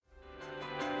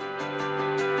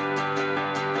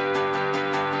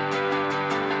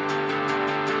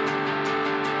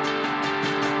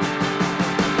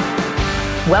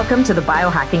Welcome to the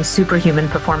Biohacking Superhuman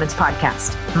Performance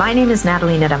Podcast. My name is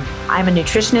Natalie Needham. I'm a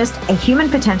nutritionist, a human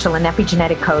potential and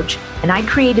epigenetic coach, and I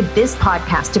created this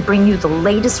podcast to bring you the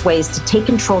latest ways to take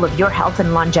control of your health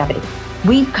and longevity.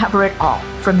 We cover it all,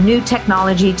 from new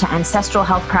technology to ancestral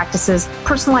health practices,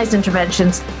 personalized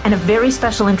interventions, and a very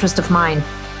special interest of mine,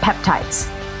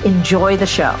 peptides. Enjoy the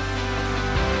show.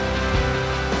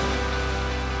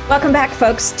 Welcome back,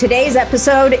 folks. Today's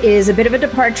episode is a bit of a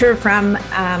departure from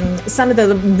some of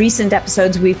the recent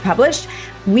episodes we've published.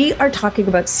 We are talking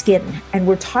about skin, and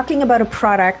we're talking about a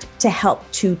product to help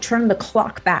to turn the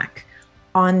clock back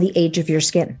on the age of your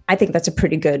skin. I think that's a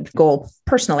pretty good goal,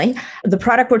 personally. The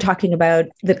product we're talking about,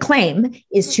 the claim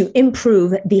is to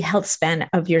improve the health span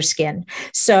of your skin.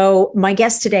 So my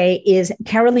guest today is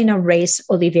Carolina Reis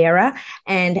Oliveira,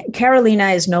 and Carolina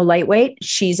is no lightweight.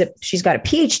 She's got a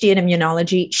PhD in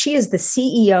immunology. She is the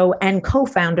CEO and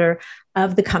co-founder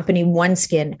of the company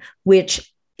OneSkin,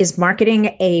 which is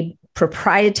marketing a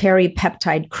proprietary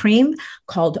peptide cream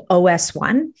called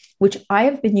OS1, which I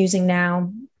have been using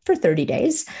now for 30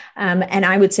 days. And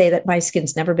I would say that my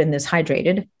skin's never been this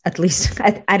hydrated, at least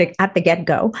at the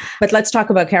get-go. But let's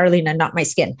talk about Carolina, not my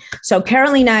skin. So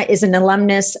Carolina is an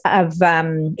alumnus of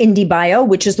IndieBio,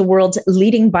 which is the world's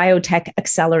leading biotech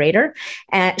accelerator.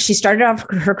 She started off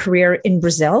her career in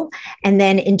Brazil. And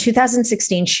then in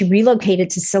 2016, she relocated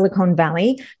to Silicon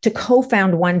Valley to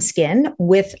co-found OneSkin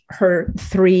with her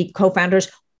three co-founders,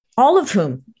 all of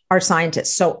whom are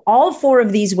scientists. So all four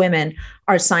of these women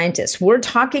are scientists. We're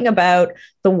talking about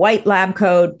the white lab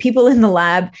coat, people in the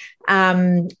lab,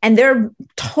 and they're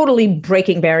totally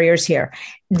breaking barriers here.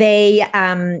 They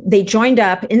joined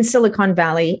up in Silicon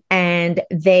Valley and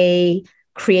they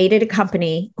created a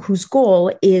company whose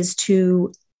goal is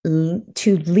to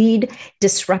lead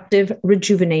disruptive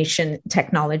rejuvenation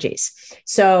technologies.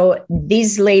 So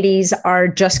these ladies are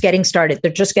just getting started. They're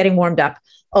just getting warmed up.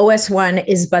 OS1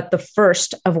 is but the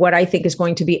first of what I think is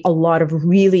going to be a lot of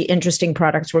really interesting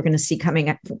products we're going to see coming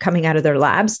out of their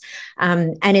labs.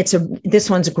 And this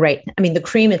one's great. I mean, the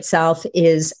cream itself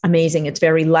is amazing. It's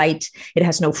very light. It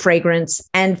has no fragrance.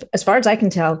 And as far as I can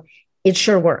tell, it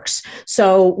sure works.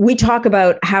 So we talk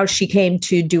about how she came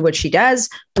to do what she does.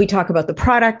 We talk about the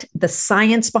product, the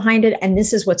science behind it. And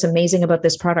this is what's amazing about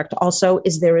this product also,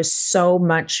 is there is so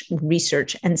much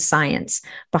research and science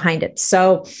behind it.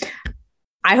 So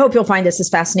I hope you'll find this as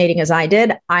fascinating as I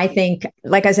did. I think,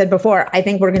 like I said before, I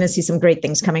think we're going to see some great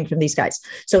things coming from these guys.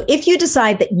 So if you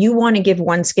decide that you want to give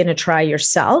OneSkin a try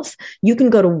yourself, you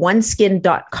can go to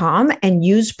oneskin.com and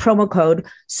use promo code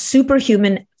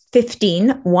superhuman15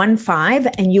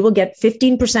 and you will get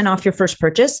 15% off your first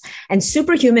purchase. And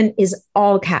superhuman is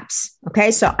all caps. Okay.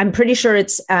 So I'm pretty sure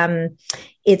it's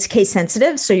case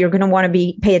sensitive. So you're going to want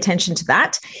to pay attention to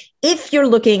that. If you're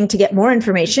looking to get more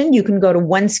information, you can go to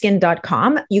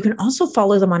oneskin.com. You can also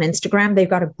follow them on Instagram. They've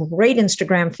got a great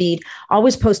Instagram feed,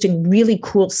 always posting really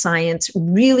cool science,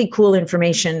 really cool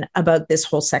information about this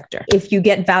whole sector. If you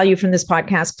get value from this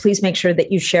podcast, please make sure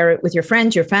that you share it with your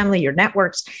friends, your family, your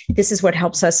networks. This is what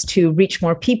helps us to reach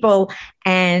more people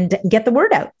and get the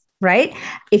word out. Right?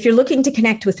 If you're looking to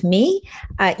connect with me,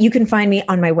 you can find me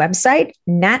on my website,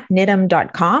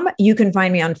 natnidham.com. You can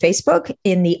find me on Facebook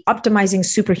in the Optimizing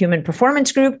Superhuman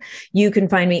Performance group. You can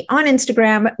find me on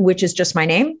Instagram, which is just my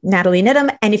name, Natalie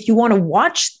Needham. And if you want to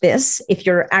watch this, if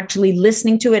you're actually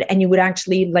listening to it and you would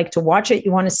actually like to watch it,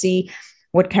 you want to see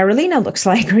what Carolina looks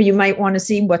like, or you might want to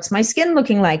see what's my skin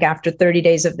looking like after 30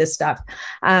 days of this stuff.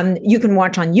 You can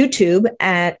watch on YouTube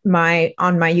on my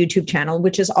YouTube channel,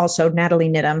 which is also Natalie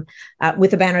Needham,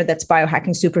 with a banner that's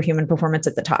Biohacking Superhuman Performance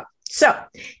at the top. So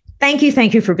thank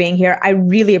you for being here. I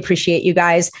really appreciate you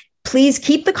guys. Please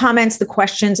keep the comments, the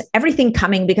questions, everything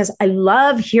coming, because I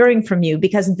love hearing from you,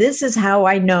 because this is how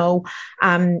I know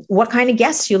what kind of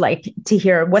guests you like to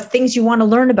hear, what things you want to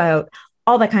learn about,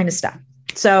 all that kind of stuff.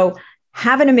 So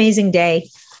have an amazing day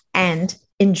and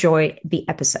enjoy the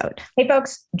episode. Hey,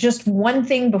 folks, just one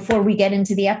thing before we get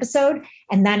into the episode,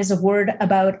 and that is a word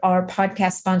about our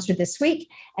podcast sponsor this week,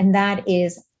 and that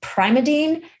is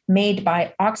Primeadine, made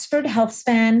by Oxford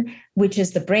HealthSpan, which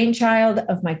is the brainchild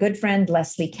of my good friend,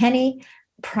 Leslie Kenny.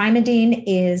 Primeadine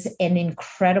is an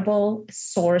incredible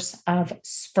source of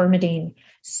spermidine.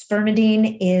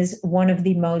 Spermidine is one of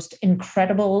the most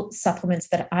incredible supplements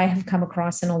that I have come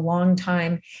across in a long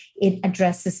time. It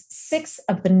addresses 6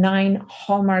 of the 9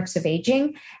 hallmarks of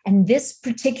aging. And this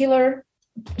particular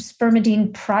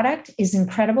spermidine product is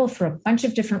incredible for a bunch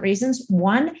of different reasons.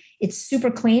 One, it's super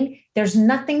clean. There's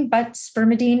nothing but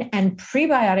spermidine and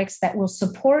prebiotics that will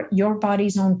support your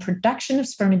body's own production of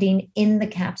spermidine in the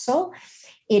capsule.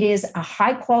 It is a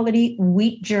high quality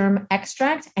wheat germ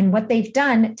extract. And what they've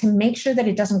done to make sure that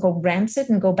it doesn't go rancid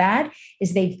and go bad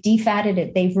is they've defatted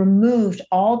it. They've removed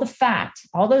all the fat,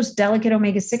 all those delicate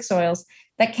omega-6 oils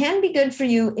that can be good for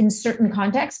you in certain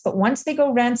contexts. But once they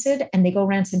go rancid, and they go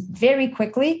rancid very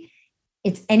quickly,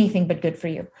 it's anything but good for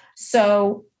you.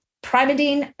 So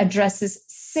Primeadine addresses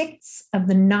 6 of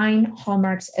the 9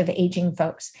 hallmarks of aging,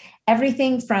 folks.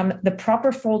 Everything from the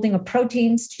proper folding of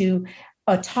proteins to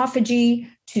autophagy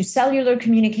to cellular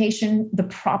communication, the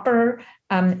proper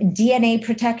DNA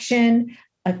protection.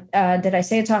 Did I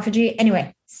say autophagy?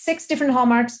 Anyway, 6 different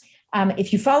hallmarks.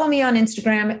 If you follow me on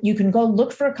Instagram, you can go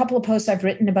look for a couple of posts I've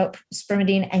written about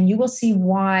spermidine, and you will see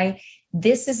why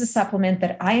this is a supplement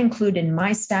that I include in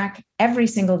my stack every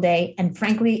single day. And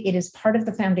frankly, it is part of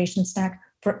the foundation stack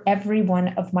for every one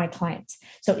of my clients.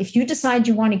 So if you decide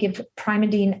you want to give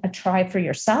Primeadine a try for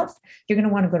yourself, you're going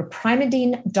to want to go to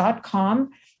primeadine.com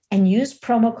and use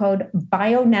promo code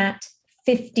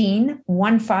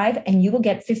BIONAT15, and you will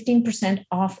get 15%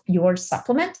 off your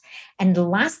supplement. And the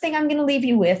last thing I'm going to leave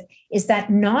you with is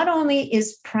that not only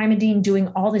is Primeadine doing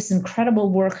all this incredible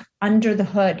work under the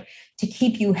hood to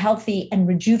keep you healthy and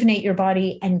rejuvenate your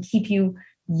body and keep you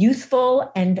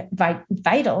youthful and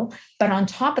vital, but on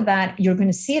top of that, you're going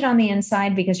to see it on the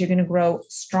inside because you're going to grow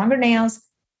stronger nails,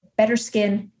 better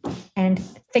skin, and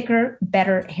thicker,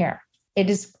 better hair. It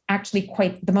is actually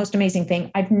quite the most amazing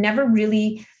thing. I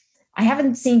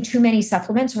haven't seen too many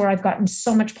supplements where I've gotten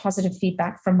so much positive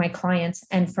feedback from my clients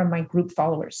and from my group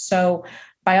followers. So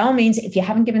by all means, if you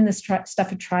haven't given this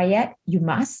stuff a try yet, you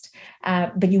must,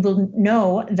 but you will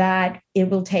know that it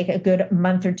will take a good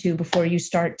month or 2 before you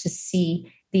start to see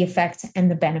the effects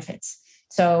and the benefits.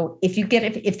 So if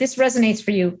this resonates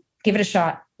for you, give it a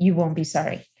shot. You won't be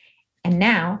sorry. And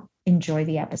now enjoy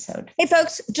the episode. Hey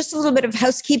folks, just a little bit of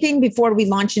housekeeping before we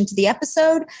launch into the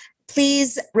episode.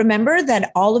 Please remember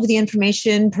that all of the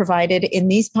information provided in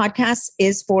these podcasts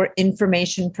is for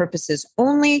information purposes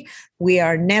only. We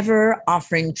are never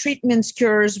offering treatments,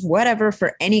 cures, whatever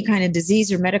for any kind of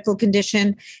disease or medical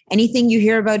condition. Anything you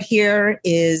hear about here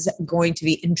is going to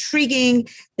be intriguing.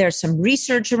 There's some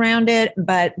research around it,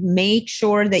 but make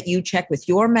sure that you check with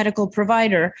your medical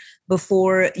provider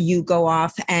before you go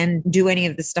off and do any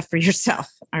of this stuff for yourself.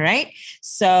 All right.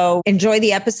 So enjoy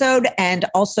the episode. And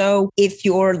also, if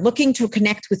you're looking to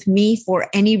connect with me for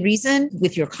any reason,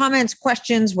 with your comments,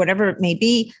 questions, whatever it may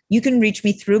be, you can reach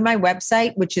me through my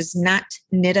website, which is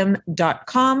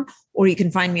natniddam.com, or you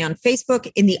can find me on Facebook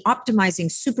in the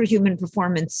Optimizing Superhuman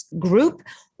Performance group,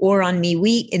 or on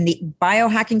MeWe in the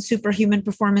Biohacking Superhuman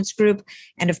Performance group.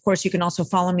 And of course, you can also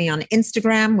follow me on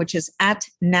Instagram, which is at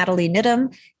Natalie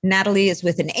Niddam. Natalie is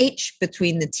with an H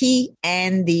between the T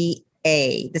and the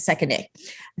A, the second A.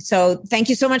 So thank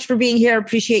you so much for being here.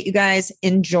 Appreciate you guys.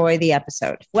 Enjoy the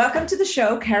episode. Welcome to the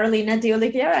show, Carolina de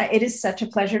Oliveira. It is such a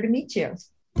pleasure to meet you.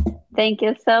 Thank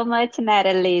you so much,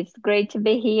 Natalie. It's great to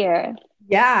be here.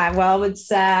 Yeah, well,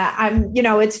 it's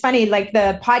it's funny, like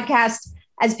the podcast,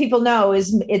 as people know,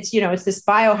 it's this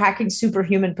Biohacking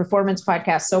Superhuman Performance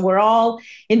podcast. So we're all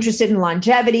interested in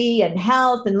longevity and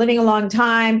health and living a long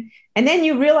time. And then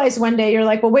you realize one day you're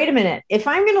like, well, wait a minute, if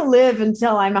I'm going to live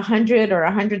until I'm 100 or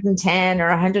 110 or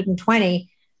 120,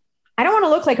 I don't want to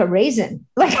look like a raisin.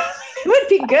 Like it would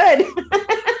be good.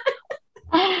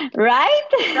 Right.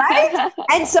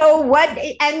 And so what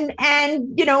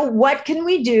can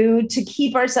we do to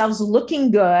keep ourselves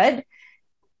looking good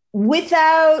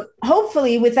without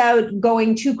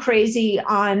going too crazy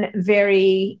on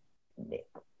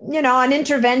on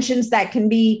interventions that can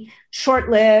be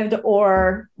short-lived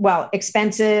or,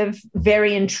 expensive,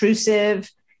 very intrusive,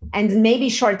 and maybe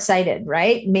short-sighted,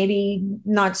 right? Maybe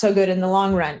not so good in the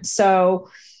long run.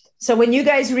 So when you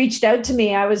guys reached out to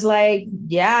me, I was like,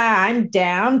 yeah, I'm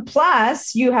down.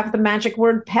 Plus, you have the magic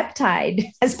word peptide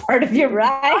as part of your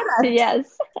product. Yes.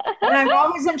 And I'm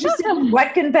always interested in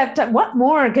what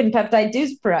more can peptide do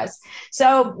for us?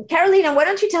 So Carolina, why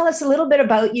don't you tell us a little bit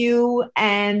about you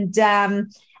and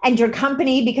your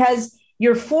company, because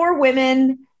you're 4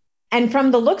 women, and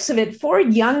from the looks of it, 4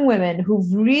 young women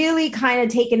who've really kind of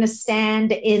taken a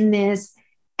stand in this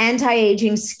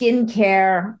anti-aging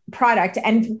skincare product.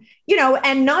 And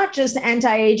not just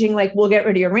anti-aging, like we'll get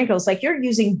rid of your wrinkles, like you're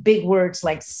using big words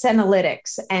like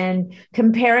senolytics and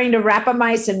comparing to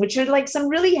rapamycin, which are like some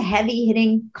really heavy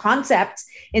hitting concepts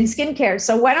in skincare.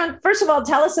 So why don't, first of all,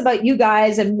 tell us about you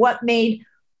guys and what made,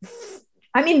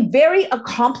 very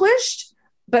accomplished,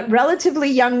 but relatively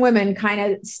young women kind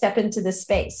of step into this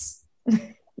space.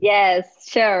 Yes,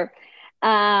 sure.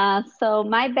 So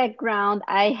my background,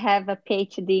 I have a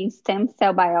PhD in stem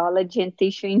cell biology and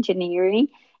tissue engineering.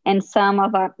 and some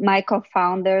of my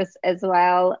co-founders as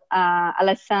well.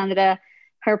 Alessandra,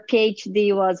 her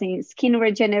PhD was in skin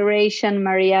regeneration.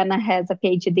 Mariana has a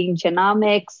PhD in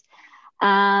genomics.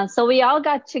 So we all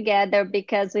got together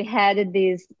because we had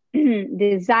this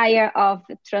desire of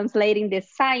translating the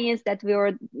science that we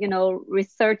were,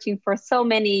 researching for so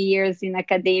many years in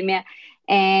academia,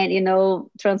 and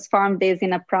transform this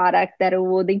in a product that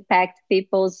would impact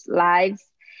people's lives.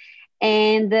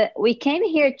 And we came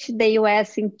here to the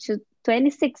US in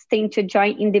 2016 to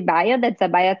join IndieBio, that's a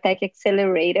biotech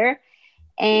accelerator.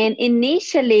 And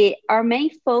initially, our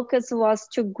main focus was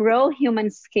to grow human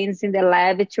skins in the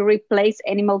lab to replace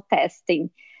animal testing.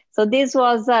 So this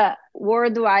was a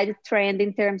worldwide trend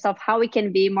in terms of how we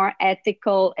can be more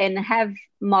ethical and have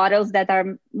models that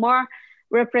are more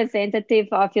representative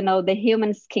of, the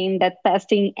human skin that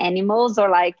testing animals, or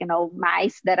like,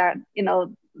 mice that are,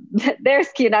 their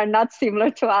skin are not similar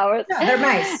to ours. No, they're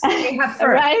mice. They have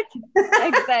fur. Right?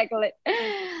 Exactly.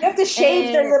 You have to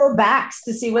shave their little backs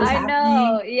to see what's happening. I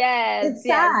know, yes. It's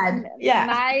sad. Yeah.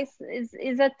 Mice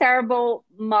is a terrible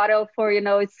model for,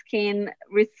 skin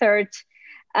research.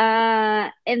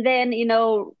 And then,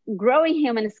 growing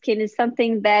human skin is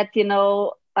something that,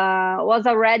 was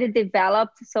already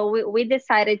developed. So we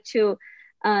decided to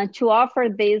offer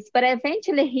this. But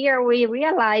eventually here we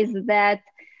realized that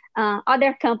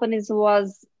other companies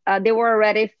they were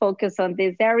already focused on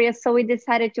this area. So we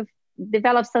decided to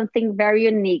develop something very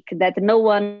unique that no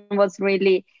one was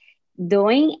really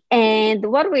doing. And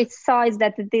what we saw is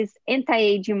that this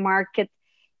anti-aging market,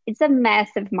 it's a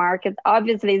massive market.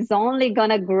 Obviously, it's only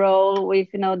gonna grow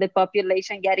with the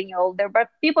population getting older, but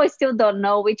people still don't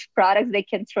know which products they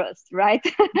can trust, right?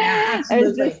 Yeah,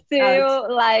 absolutely. There's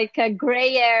still like a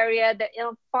gray area that,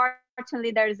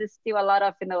 unfortunately, there's still a lot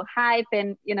of hype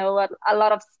and a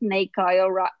lot of snake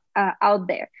oil out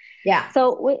there. Yeah.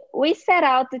 So we set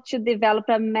out to develop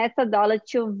a methodology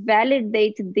to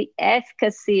validate the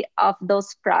efficacy of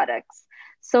those products.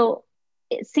 So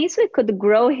since we could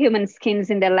grow human skins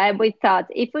in the lab, we thought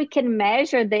if we can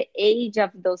measure the age of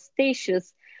those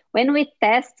tissues, when we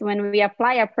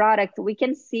apply a product, we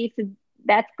can see if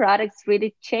that product's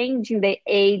really changing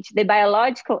the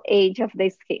biological age of the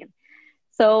skin.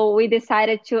 So we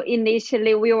decided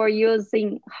initially we were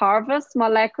using Harvest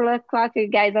molecular clock. You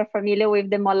guys are familiar with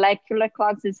the molecular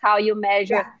clocks. It's how you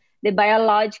measure the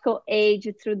biological age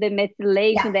through the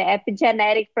methylation, the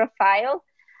epigenetic profile.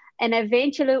 And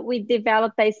eventually we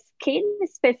developed a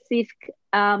skin-specific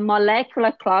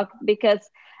molecular clock because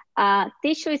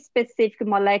tissue-specific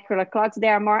molecular clocks, they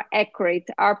are more accurate.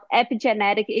 Our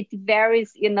epigenetic, it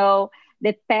varies,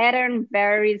 the pattern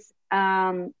varies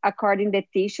according to the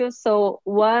tissue. So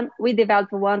we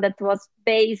developed one that was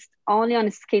based only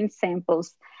on skin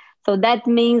samples. So that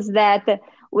means that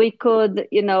we could,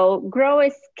 grow a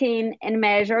skin and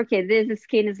measure, okay, this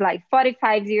skin is like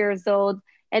 45 years old.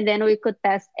 And then we could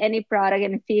test any product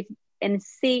and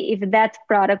see if that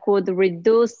product would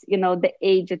reduce, the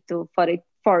age to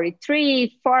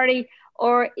 43, 40,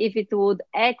 or if it would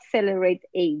accelerate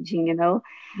aging,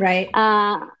 Right.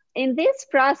 In this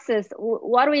process,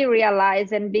 what we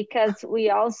realized, and because we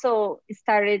also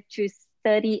started to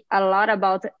study a lot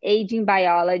about aging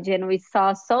biology, and we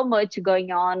saw so much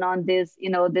going on this,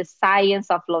 the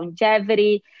science of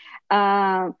longevity,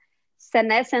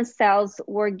 senescent cells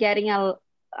were getting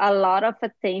a lot of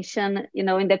attention, in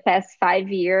the past 5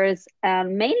 years,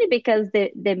 mainly because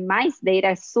the mice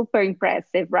data is super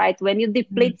impressive, right? When you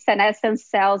deplete senescent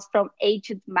cells from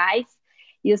aged mice,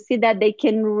 you see that they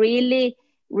can really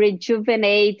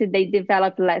rejuvenate, they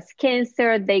develop less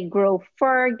cancer, they grow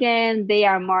fur again, they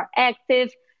are more active.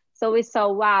 So we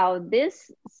saw, wow,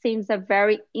 this seems a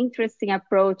very interesting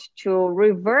approach to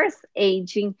reverse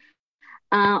aging.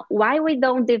 Why we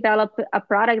don't develop a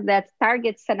product that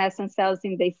targets senescent cells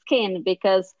in the skin?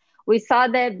 Because we saw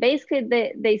that basically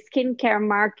the skincare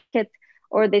market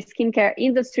or the skincare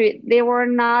industry, they were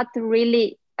not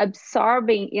really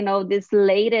absorbing, these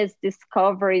latest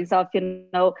discoveries of,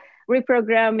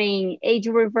 reprogramming, age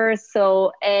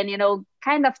reversal, and,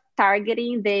 kind of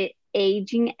targeting the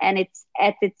aging and it's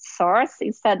at its source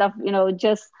instead of,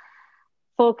 just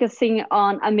focusing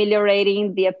on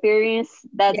ameliorating the appearance.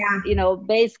 That's,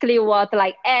 basically what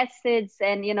like acids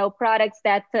and, products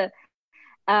that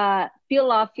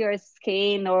peel off your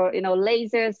skin or,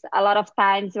 lasers. A lot of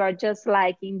times you are just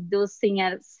like inducing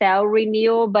a cell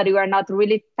renewal, but you are not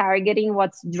really targeting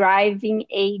what's driving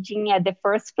aging at the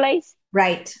first place.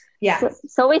 Right. Yeah.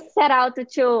 So we set out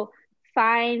to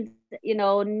find,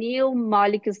 new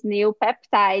molecules, new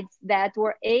peptides that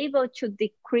were able to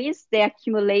decrease the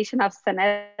accumulation of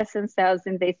senescent cells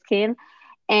in the skin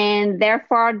And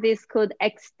therefore this could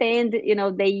extend, the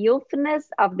youthness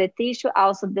of the tissue,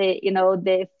 also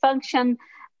the function,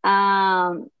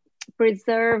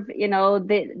 preserve,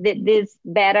 this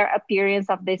better appearance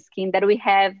of the skin that we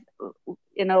have,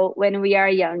 when we are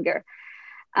younger.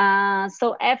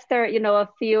 So after, a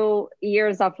few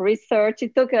years of research,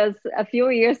 it took us a few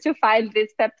years to find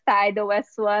this peptide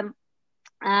OS1.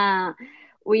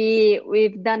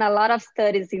 We've done a lot of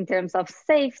studies in terms of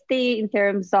safety, in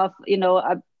terms of,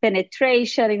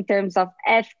 penetration, in terms of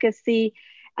efficacy,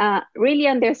 really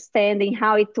understanding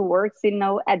how it works,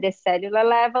 at the cellular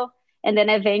level. And then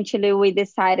eventually we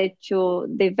decided to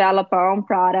develop our own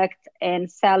product and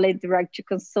sell it direct to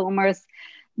consumers.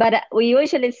 But we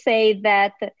usually say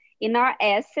that in our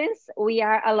essence, we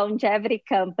are a longevity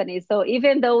company. So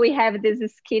even though we have this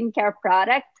skincare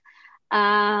product,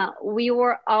 we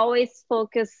were always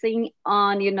focusing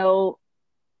on,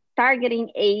 targeting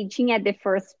aging at the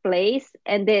first place.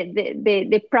 And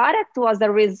the product was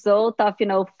a result of,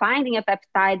 finding a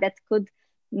peptide that could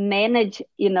manage,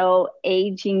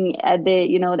 aging at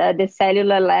the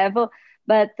cellular level.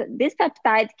 But this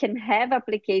peptide can have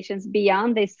applications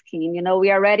beyond the skin. We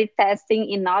are already testing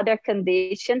in other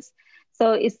conditions.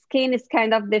 So skin is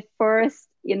kind of the first,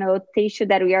 tissue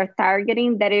that we are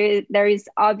targeting. There is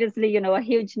obviously, a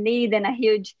huge need and a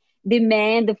huge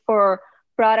demand for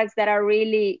products that are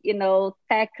really,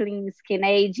 tackling skin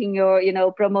aging or,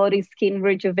 promoting skin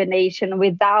rejuvenation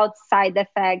without side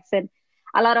effects. And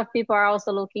a lot of people are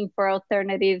also looking for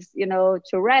alternatives, to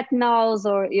retinols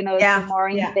or, to more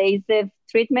invasive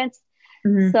treatments.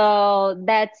 Mm-hmm. So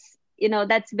that's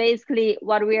basically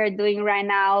what we are doing right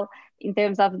now in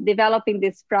terms of developing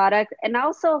this product, and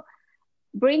also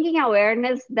bringing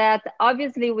awareness that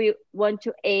obviously we want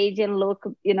to age and look,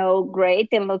 great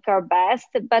and look our best,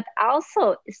 but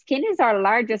also skin is our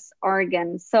largest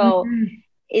organ. So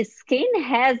skin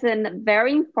has a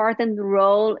very important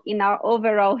role in our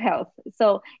overall health.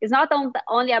 So it's not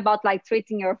only about like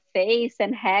treating your face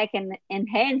and neck and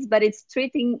hands, but it's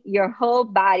treating your whole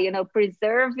body,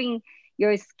 preserving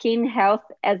your skin health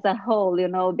as a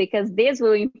whole, because this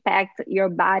will impact your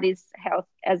body's health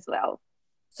as well.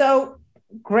 So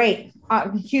great.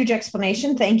 Huge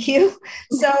explanation. Thank you.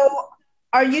 So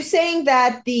are you saying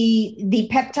that the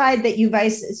peptide that you've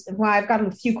well, I've got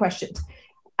a few questions.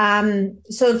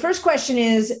 So the first question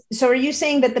is, so are you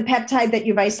saying that the peptide that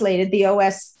you've isolated, the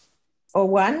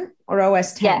OS01 or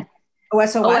OS10? Yeah.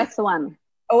 OS1.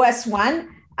 OS1.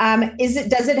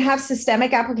 Does it have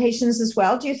systemic applications as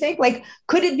well, do you think? Like,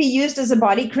 could it be used as a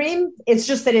body cream? It's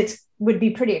just that it would be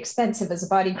pretty expensive as a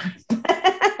body cream.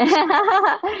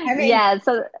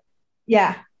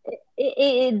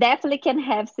 It definitely can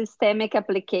have systemic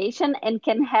application and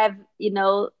can have,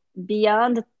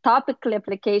 beyond topical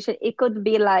application. It could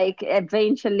be like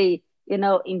eventually,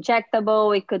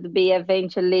 injectable. It could be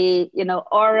eventually,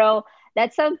 oral.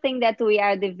 That's something that we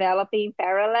are developing in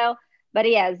parallel. But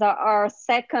yes, our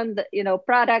second,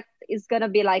 product is going to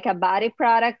be like a body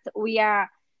product. We are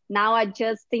now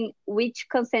adjusting which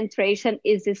concentration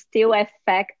is still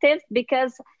effective,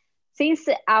 because since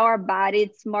our body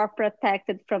is more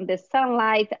protected from the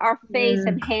sunlight, our face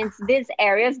and hands, these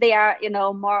areas, they are,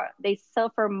 they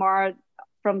suffer more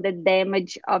from the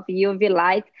damage of UV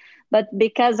light. But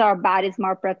because our body is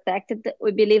more protected,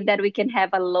 we believe that we can have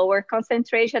a lower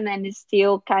concentration and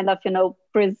still kind of,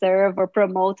 preserve or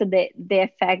promote the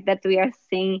effect that we are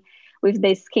seeing with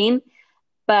the skin.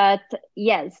 But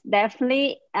yes,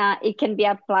 definitely it can be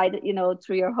applied,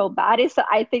 through your whole body. So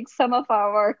I think some of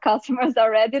our customers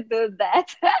already do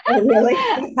that. Oh, really?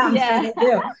 Yeah. Sure they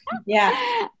do.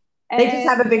 Yeah. They just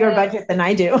have a bigger budget than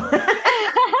I do.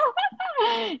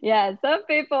 Yeah, some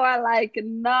people are like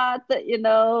not, they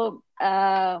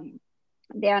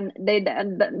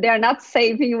are not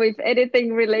saving with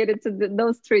anything related to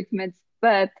those treatments.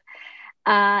 But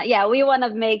we want to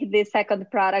make the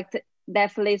second product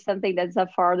definitely something that's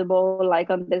affordable, like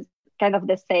on this kind of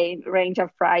the same range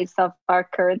of price of our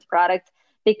current product,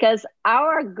 because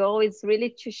our goal is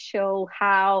really to show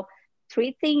how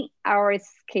treating our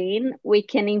skin, we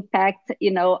can impact,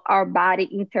 our body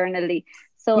internally.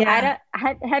 So have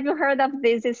you heard of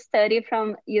this study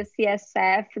from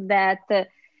UCSF that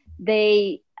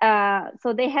they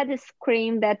had this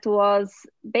cream that was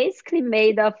basically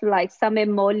made of like some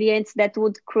emollients that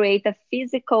would create a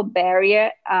physical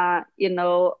barrier, on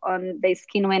the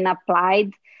skin when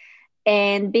applied.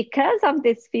 And because of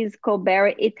this physical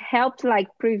barrier, it helped like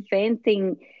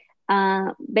preventing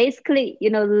basically,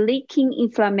 leaking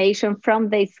inflammation from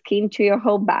the skin to your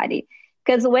whole body.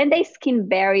 Because when the skin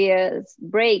barriers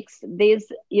breaks, these,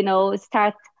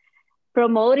 start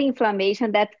promote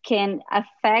inflammation that can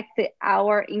affect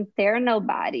our internal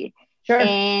body. Sure.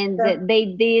 And Sure. they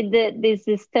did this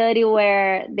study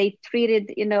where they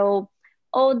treated,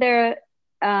 older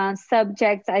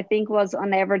subjects, I think was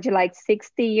on average like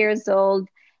 60 years old.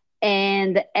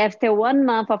 And after 1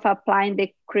 month of applying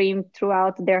the cream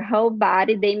throughout their whole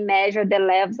body, they measured the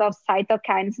levels of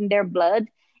cytokines in their blood.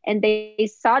 And they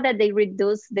saw that they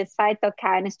reduced the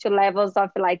cytokines to levels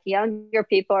of like younger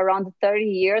people around 30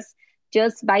 years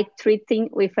just by treating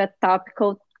with a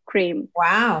topical cream.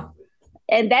 Wow.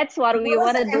 And that's what we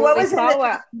want to do with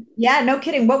our... Yeah, no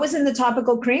kidding. What was in the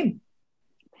topical cream?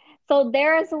 So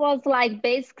theirs was like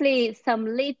basically some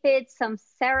lipids, some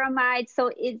ceramides.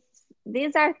 So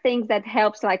these are things that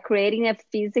helps like creating a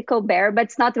physical barrier, but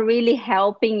it's not really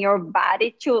helping your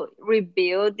body to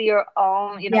rebuild your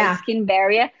own, skin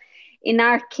barrier. In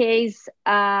our case,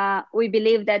 we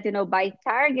believe that, by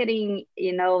targeting,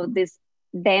 this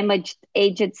damaged,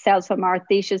 aged cells from our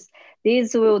tissues,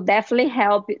 this will definitely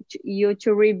help you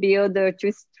to rebuild or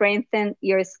to strengthen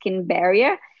your skin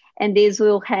barrier. And this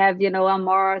will have, a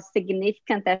more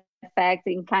significant effect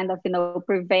in kind of,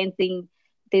 preventing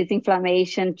this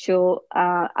inflammation to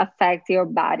affect your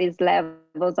body's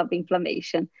levels of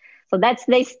inflammation. So that's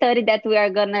the study that we are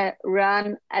going to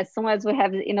run as soon as we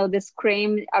have, this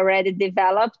cream already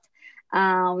developed.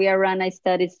 We are running a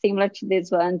study similar to this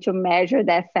one to measure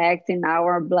the effect in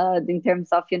our blood in terms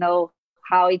of,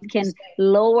 how it can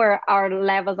lower our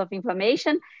levels of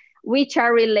inflammation, which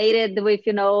are related with,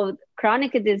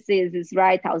 chronic diseases,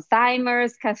 right?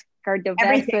 Alzheimer's,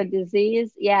 cardiovascular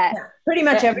disease. Yeah. Pretty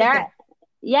much everything.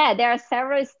 There are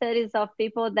several studies of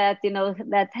people that,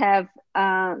 that have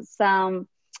some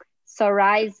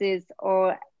psoriasis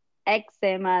or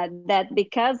eczema, that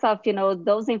because of,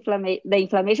 the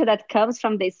inflammation that comes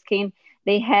from the skin,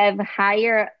 they have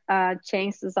higher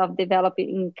chances of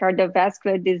developing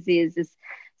cardiovascular diseases.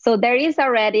 So there is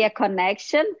already a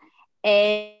connection,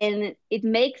 and it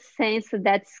makes sense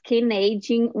that skin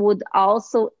aging would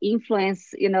also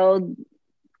influence,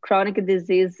 chronic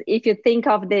disease. If you think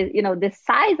of the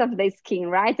size of the skin,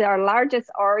 right? Our largest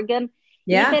organ,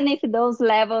 even if those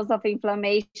levels of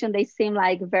inflammation, they seem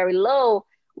like very low,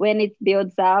 when it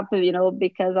builds up,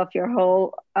 because of your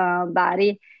whole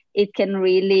body, it can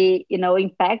really,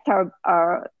 impact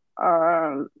our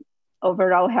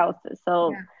overall health.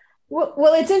 So. Yeah.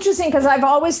 Well, it's interesting because I've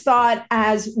always thought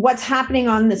as what's happening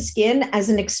on the skin as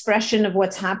an expression of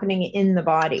what's happening in the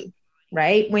body,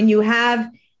 right? When you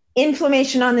have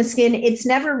inflammation on the skin, it's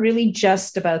never really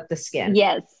just about the skin.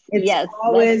 Yes,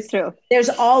 always, that's true. There's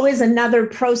always another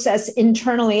process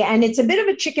internally, and it's a bit of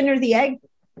a chicken or the egg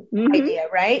idea,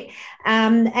 right?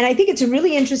 And I think it's a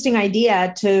really interesting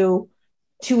idea to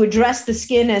address the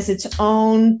skin as its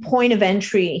own point of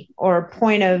entry or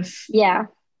point of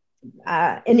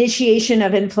initiation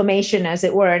of inflammation, as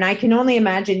it were. And I can only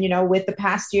imagine, with the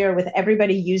past year, with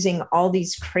everybody using all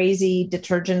these crazy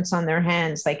detergents on their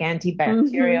hands, like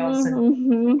antibacterials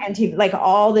and like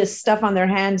all this stuff on their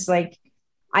hands, like,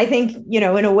 I think,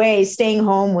 in a way, staying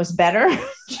home was better.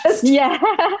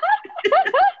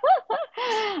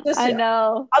 I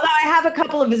know. Although I have a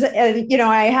couple of,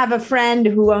 I have a friend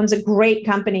who owns a great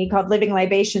company called Living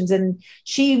Libations, and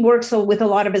she works with a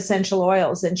lot of essential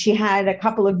oils. And she had a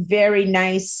couple of very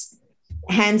nice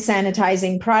hand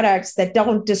sanitizing products that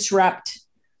don't disrupt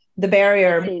the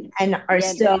barrier and are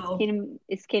still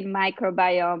skin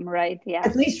microbiome, right? Yeah.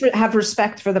 At least have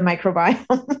respect for the microbiome.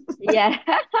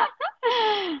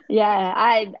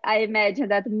 I imagine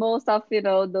that most of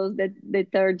those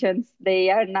detergents, they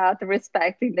are not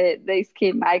respecting the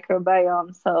skin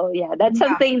microbiome. So that's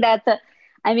something that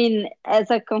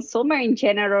as a consumer in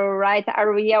general, right?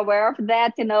 Are we aware of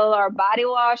that? Our body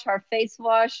wash, our face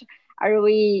wash, are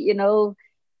we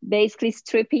basically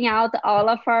stripping out all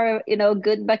of our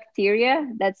good bacteria?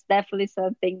 That's definitely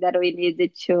something that we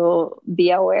needed to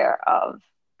be aware of.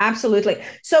 Absolutely.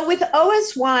 So with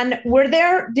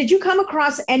OS1, did you come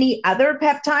across any other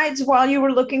peptides while you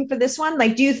were looking for this one?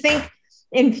 Like, do you think,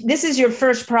 this is your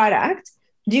first product,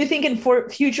 do you think in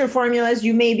future formulas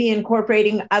you may be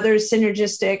incorporating other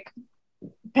synergistic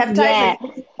peptides? Yeah.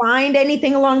 Like, did you find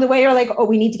anything along the way? Or like,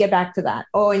 we need to get back to that.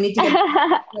 I need to get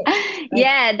back to that.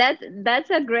 Yeah, that's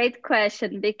a great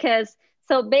question, because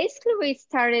so basically we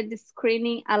started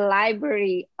screening a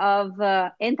library of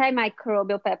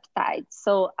antimicrobial peptides.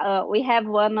 So we have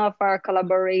one of our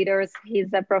collaborators,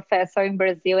 he's a professor in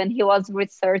Brazil, and he was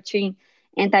researching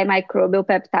antimicrobial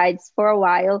peptides for a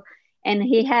while. And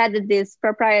he had this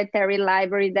proprietary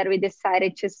library that we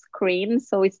decided to screen.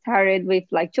 So we started with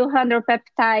like 200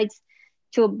 peptides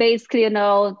to basically,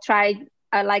 try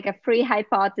like a free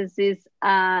hypothesis.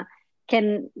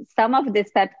 can some of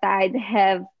this peptide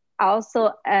have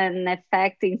also an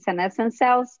effect in senescent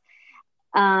cells?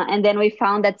 And then we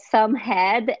found that some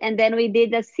had, and then we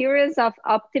did a series of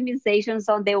optimizations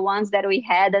on the ones that we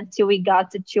had until we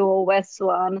got to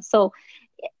OS1. So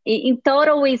in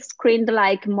total, we screened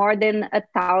like more than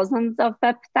 1,000 of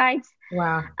peptides.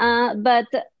 Wow. But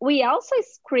we also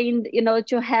screened,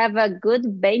 to have a good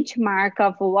benchmark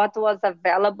of what was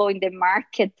available in the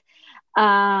market.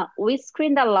 We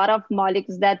screened a lot of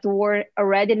molecules that were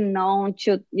already known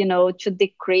to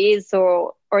decrease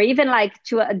or even like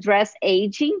to address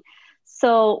aging.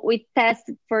 So we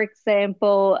tested, for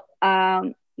example,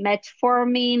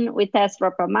 metformin, we test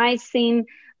rapamycin,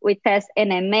 we test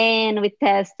NMN, we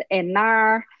test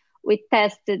NR, we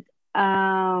tested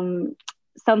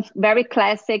some very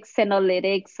classic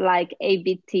senolytics like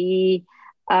ABT.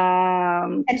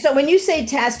 And so when you say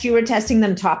test, you were testing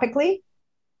them topically?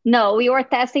 No, we were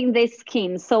testing the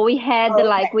skin. So we had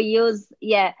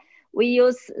we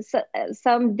use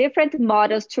some different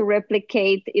models to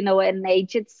replicate, an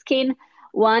aged skin.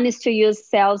 One is to use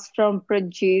cells from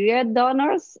progeria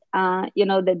donors,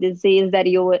 the disease that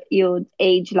you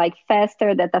age like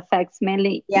faster, that affects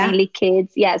mainly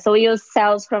kids. Yeah, so we use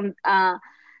cells from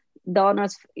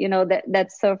donors,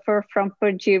 that suffer from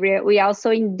progeria. We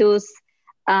also induce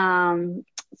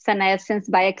senescence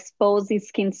by exposing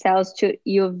skin cells to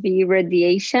UV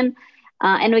radiation.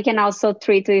 And we can also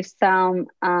treat with some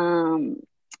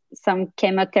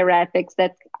chemotherapies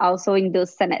that also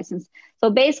induce senescence. So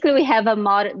basically we have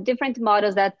different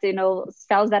models that,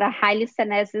 cells that are highly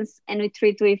senescent, and we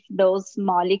treat with those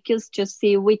molecules to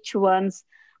see which ones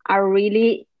are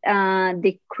really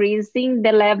decreasing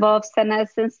the level of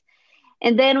senescence.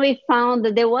 And then we found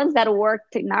that the ones that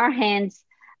worked in our hands,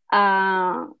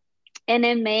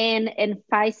 NMN and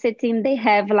fisetin, they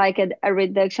have like a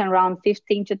reduction around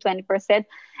 15 to 20%.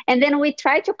 And then we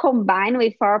try to combine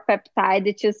with our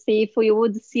peptide to see if we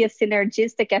would see a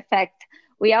synergistic effect.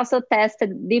 We also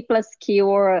tested D plus Q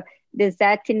or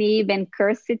dasatinib and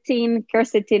quercetin.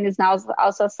 Quercetin is now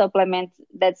also a supplement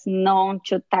that's known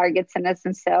to target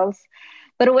senescent cells.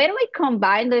 But when we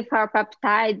combined with our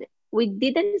peptide, we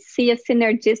didn't see a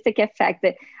synergistic effect.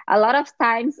 A lot of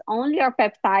times only our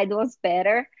peptide was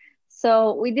better.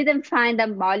 So we didn't find a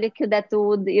molecule that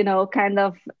would, kind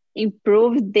of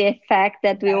improve the effect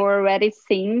that we were already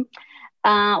seeing.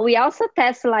 We also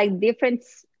test like different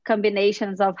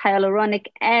combinations of hyaluronic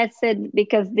acid,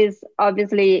 because this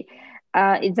obviously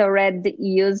is already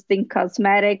used in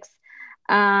cosmetics.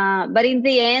 But in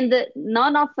the end,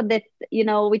 none of the,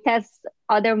 we test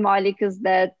other molecules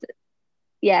that,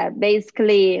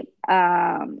 basically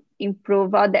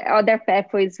improve other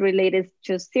pathways related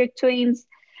to sirtuins.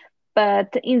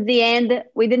 But in the end,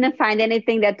 we didn't find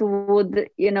anything that would,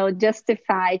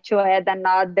 justify to add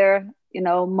another,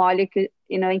 molecule,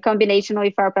 in combination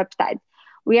with our peptide.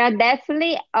 We are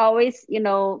definitely always,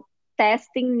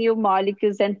 testing new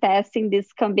molecules and testing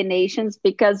these combinations,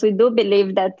 because we do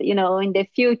believe that, in the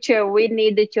future, we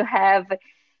need to have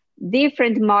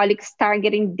different molecules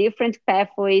targeting different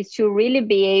pathways to really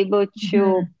be able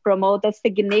to promote a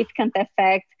significant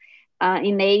effect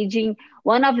in aging.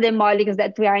 One of the molecules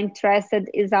that we are interested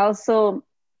is also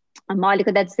a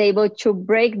molecule that's able to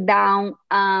break down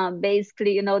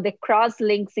basically, the cross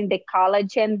links in the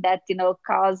collagen that,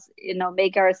 cause,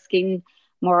 make our skin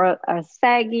more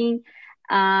sagging.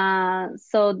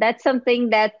 So that's something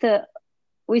that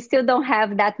we still don't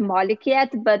have that molecule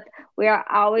yet, but we are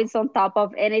always on top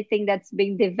of anything that's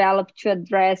being developed to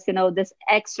address, this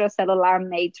extracellular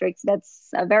matrix. That's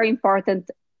a very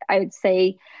important, I would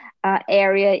say,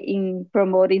 area in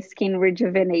promoting skin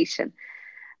rejuvenation.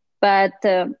 But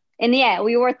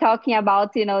we were talking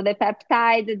about, the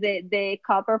peptide, the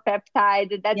copper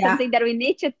peptide. That's something that we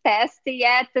need to test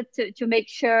yet to make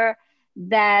sure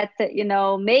that,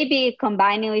 maybe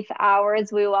combining with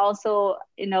ours will also,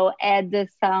 add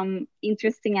some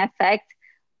interesting effect,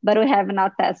 but we have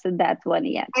not tested that one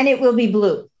yet. And it will be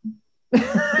blue.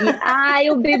 It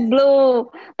will be blue,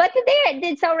 but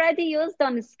it's already used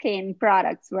on skin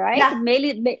products, right? Yeah.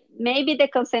 Maybe the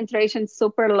concentration is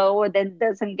super low, then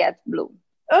doesn't get blue.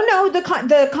 Oh no, the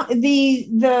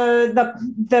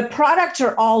products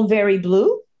are all very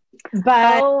blue,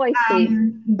 but I see.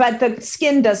 But the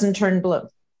skin doesn't turn blue.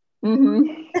 Mm-hmm.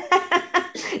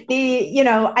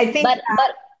 I think,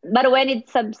 but when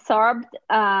it's absorbed,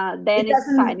 then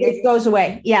it's fine. It goes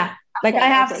away. Yeah, like I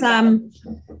have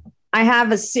I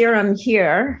have a serum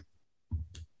here,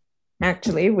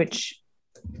 actually,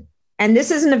 and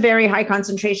this isn't a very high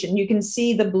concentration. You can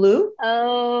see the blue.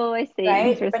 Oh, I see.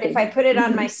 Right? But if I put it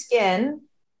on my skin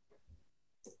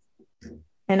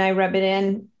and I rub it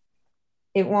in,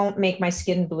 it won't make my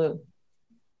skin blue.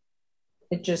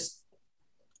 It just,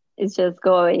 It's just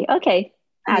going. Okay.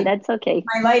 I mean, That's okay.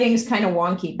 my lighting's kind of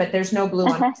wonky, but there's no blue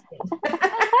on my skin.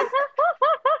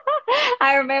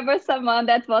 I remember someone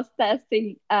that was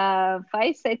testing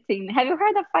fisetin. Have you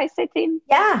heard of fisetin?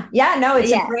 Yeah, no,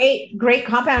 it's a Yeah. great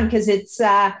compound because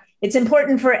it's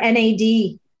important for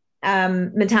NAD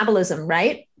metabolism,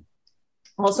 right?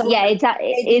 Also, Yeah, it's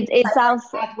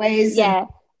also pathways and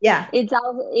yeah. yeah.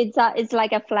 It's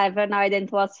like a flavonoid, and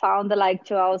it was found like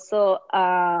to also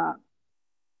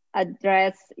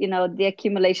address, the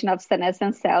accumulation of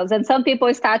senescent cells. And some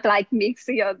people start like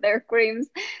mixing up their creams,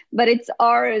 but it's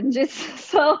orange.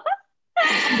 So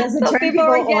Does it so turn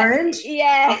people people are orange?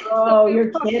 yeah. Oh,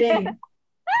 you're kidding.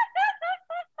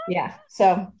 Yeah.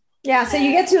 So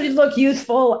you get to look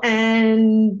youthful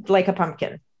and like a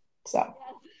pumpkin. So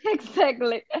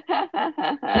Exactly.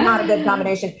 not a good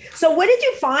combination. So what did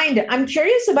you find? I'm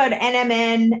curious about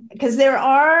NMN because there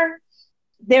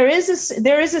is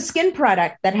a skin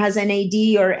product that has NAD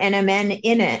or NMN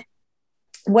in it.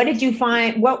 What did you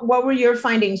find? What were your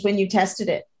findings when you tested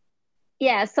it?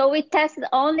 Yeah, so we tested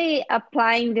only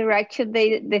applying direct to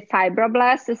the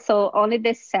fibroblasts, so only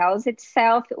the cells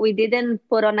itself. We didn't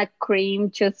put on a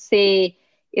cream to see,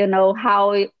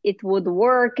 how it would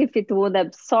work, if it would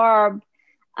absorb.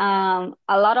 A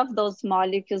lot of those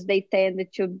molecules, they tend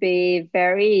to be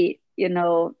very,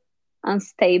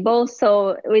 unstable.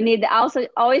 So we need also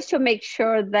always to make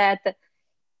sure that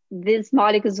these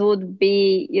molecules would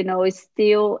be,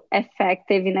 still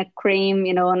effective in a cream,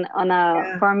 on a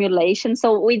Yeah. formulation.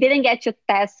 So we didn't get to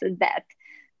test that.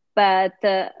 But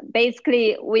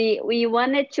basically, we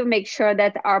wanted to make sure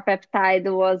that our peptide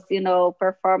was,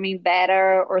 performing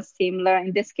better or similar.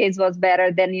 In this case, was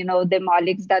better than, the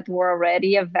molecules that were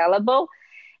already available.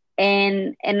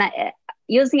 And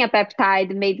using a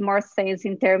peptide made more sense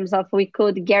in terms of we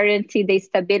could guarantee the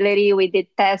stability. We did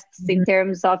tests in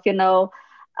terms of,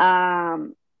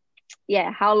 um,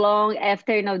 how long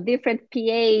after, different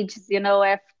pHs,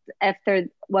 after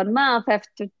 1 month,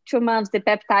 after 2 months, the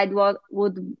peptide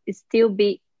would still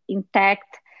be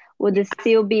intact, would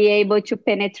still be able to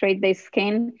penetrate the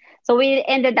skin. So we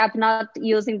ended up not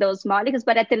using those molecules,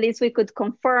 but at least we could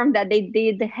confirm that they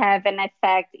did have an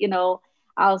effect,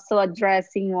 also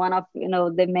addressing one of,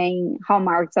 the main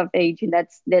hallmarks of aging,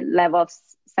 that's the level of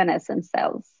senescent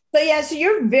cells. So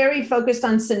you're very focused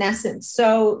on senescence.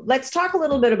 So let's talk a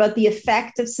little bit about the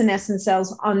effect of senescent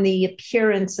cells on the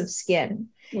appearance of skin.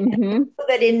 Mm-hmm. So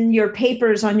that in your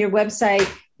papers on your website,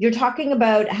 you're talking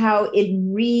about how it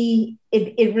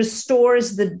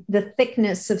restores the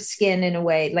thickness of skin in a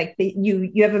way. Like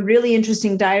you have a really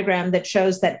interesting diagram that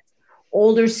shows that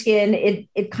older skin,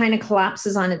 it kind of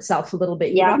collapses on itself a little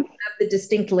bit. You don't have the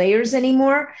distinct layers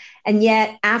anymore. And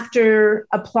yet after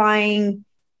applying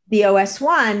the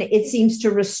OS1, it seems to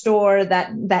restore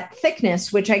that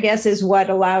thickness, which I guess is what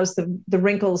allows the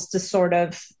wrinkles to sort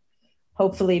of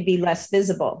hopefully be less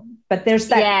visible. But there's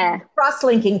that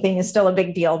cross-linking thing is still a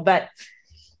big deal. But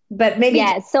maybe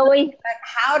why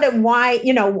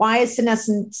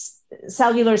is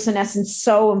cellular senescence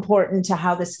so important to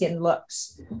how the skin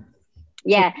looks?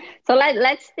 Yeah. So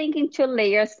let's think in two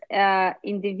layers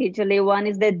individually. One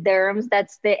is the derms.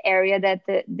 That's the area that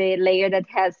the layer that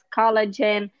has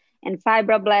collagen and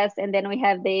fibroblasts. And then we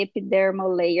have the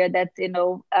epidermal layer that,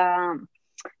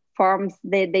 forms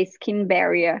the skin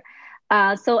barrier.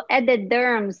 So at the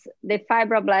derms, the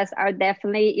fibroblasts are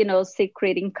definitely,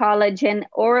 secreting collagen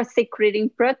or secreting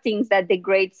proteins that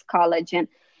degrades collagen.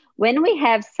 When we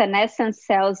have senescent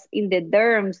cells in the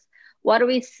derms, what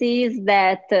we see is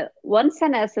that one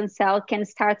senescent cell can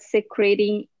start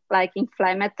secreting like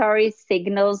inflammatory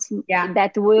signals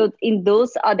that will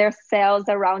induce other cells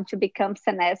around to become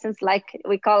senescent, like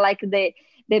we call like the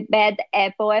bad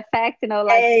apple effect,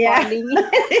 spoiling.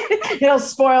 It'll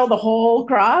spoil the whole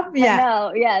crop. Yeah.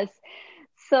 No, yes.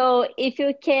 So if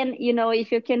you can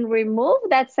remove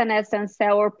that senescent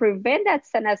cell or prevent that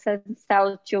senescent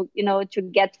cell to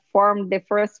get formed in the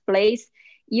first place,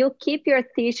 you keep your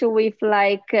tissue with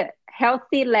like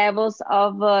healthy levels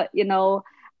of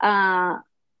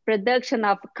production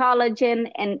of collagen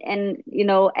and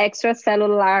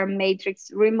extracellular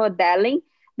matrix remodeling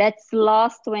that's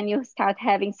lost when you start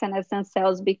having senescent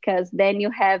cells, because then you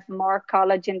have more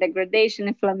collagen degradation,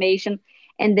 inflammation,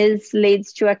 and this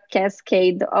leads to a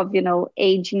cascade of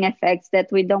aging effects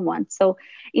that we don't want. So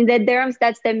in the derms,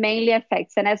 that's the mainly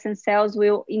effect. Senescent cells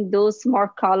will induce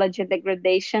more collagen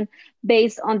degradation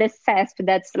based on the CESP,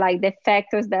 that's like the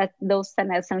factors that those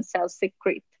senescent cells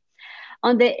secrete.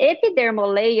 On the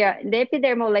epidermal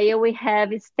layer, we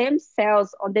have stem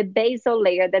cells on the basal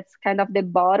layer. That's kind of the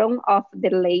bottom of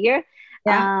the layer.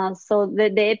 Yeah. So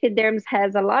the epidermis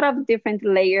has a lot of different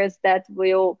layers that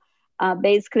will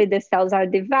basically the cells are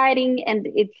dividing, and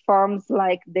it forms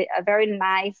like a very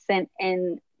nice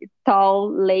and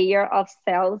tall layer of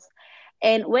cells.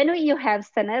 And when you have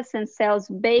senescent cells,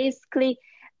 basically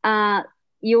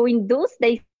you induce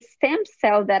the stem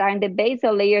cells that are in the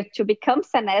basal layer to become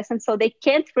senescent, so they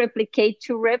can't replicate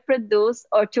to reproduce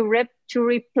or to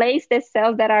replace the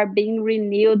cells that are being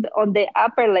renewed on the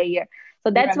upper layer.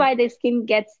 So that's why the skin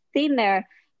gets thinner,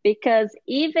 because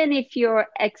even if your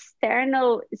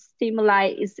external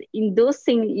stimuli is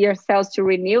inducing your cells to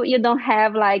renew, you don't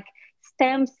have like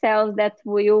stem cells that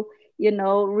will,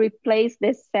 replace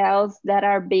the cells that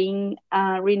are being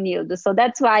renewed. So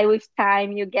that's why with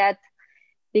time you get,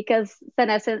 because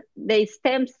the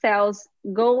stem cells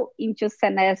go into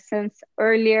senescence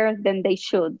earlier than they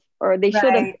should, or they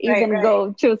shouldn't even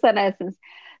go to senescence.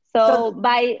 So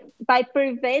by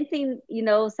preventing,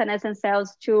 senescent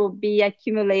cells to be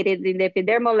accumulated in the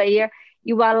epidermal layer,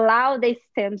 you allow the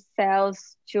stem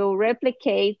cells to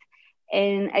replicate,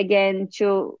 and again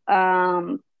to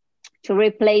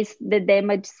replace the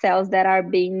damaged cells that are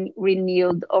being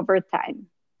renewed over time.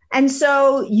 And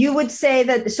so you would say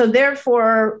that, so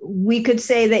therefore we could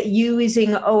say that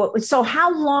so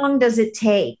how long does it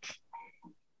take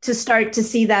to start to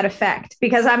see that effect?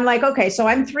 Because I'm like, okay, so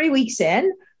I'm 3 weeks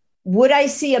in. Would I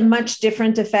see a much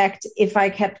different effect if I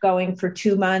kept going for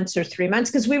 2 months or 3 months?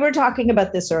 Because we were talking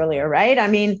about this earlier, right? I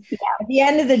mean, At the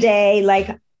end of the day, like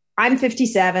I'm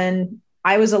 57,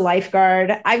 I was a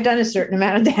lifeguard. I've done a certain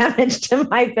amount of damage to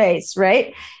my face,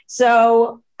 right?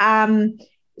 So how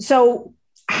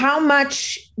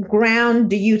much ground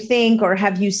do you think, or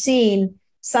have you seen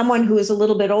someone who is a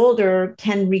little bit older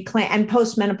can reclaim, and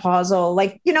postmenopausal,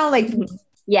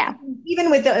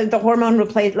 even with the hormone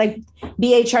replace, like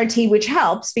BHRT, which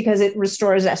helps because it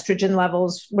restores estrogen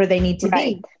levels where they need to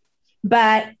be.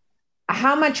 But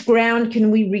how much ground can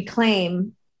we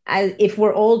reclaim if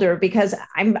we're older? Because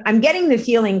I'm getting the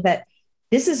feeling that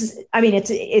this is,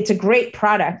 it's a great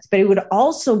product, but it would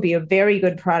also be a very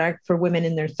good product for women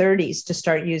in their 30s to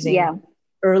start using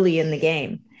early in the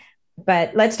game.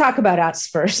 But let's talk about us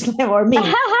first, or me.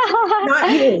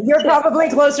 Not you. You're probably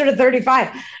closer to 35.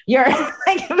 You're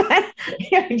like,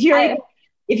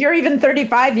 if you're even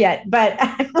 35 yet, but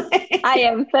I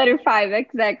am 35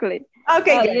 exactly.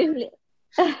 Okay.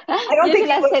 I don't think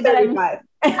you look 35.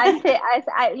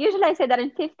 I usually say that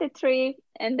I'm 53,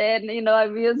 and then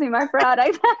I'm using my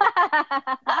product.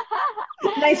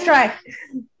 Nice try.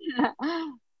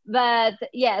 But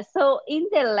so in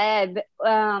the lab,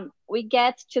 we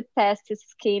get to test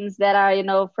skins that are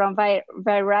from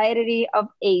variety of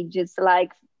ages,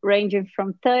 like ranging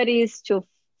from 30s to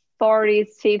 40s,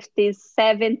 50s,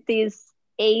 70s,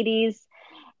 80s,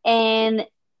 and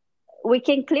we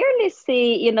can clearly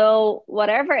see,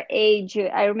 whatever age.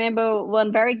 I remember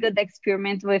one very good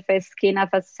experiment with a skin of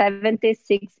a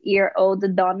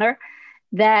 76-year-old donor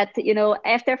that,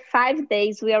 after 5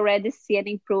 days, we already see an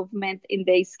improvement in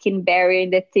the skin barrier,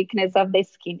 in the thickness of the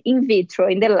skin in vitro,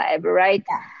 in the lab, right?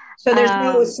 Yeah. So there's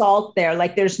no assault there,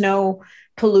 like there's no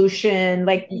pollution,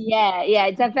 like. Yeah,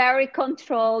 it's a very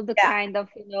controlled kind of,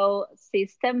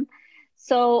 system.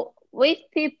 So with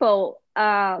people,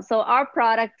 so our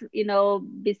product,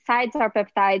 besides our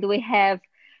peptide, we have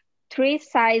 3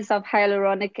 sizes of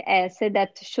hyaluronic acid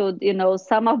that should,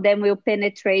 some of them will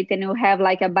penetrate and will have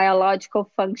like a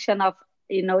biological function of,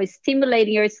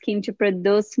 stimulating your skin to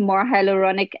produce more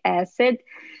hyaluronic acid.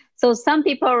 So some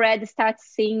people already start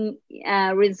seeing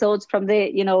results from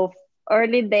the,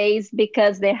 early days,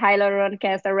 because the hyaluronic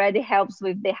acid already helps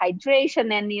with the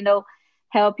hydration and,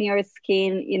 helping your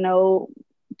skin,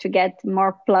 to get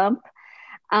more plump.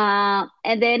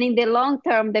 And then in the long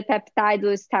term, the peptide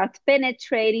will start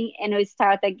penetrating and will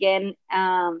start again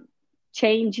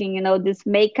changing, this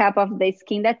makeup of the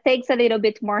skin that takes a little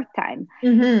bit more time.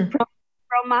 Mm-hmm.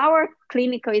 From our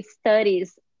clinical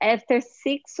studies, after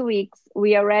 6 weeks,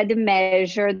 we already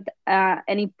measured an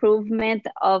improvement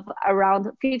of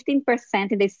around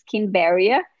 15% in the skin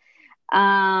barrier.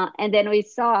 And then we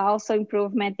saw also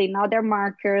improvement in other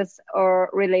markers or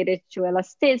related to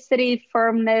elasticity,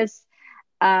 firmness,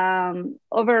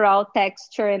 overall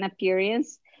texture and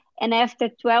appearance. And after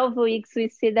 12 weeks, we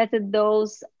see that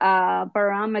those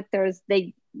parameters,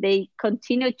 they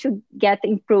continue to get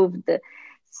improved.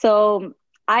 So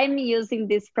I'm using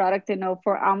this product,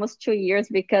 for almost 2 years,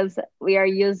 because we are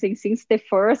using since the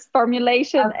first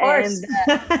formulation. Of course.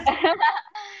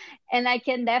 And I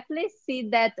can definitely see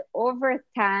that over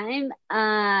time,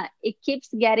 it keeps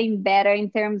getting better in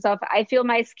terms of, I feel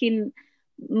my skin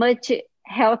much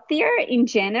healthier in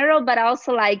general, but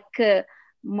also like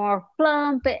more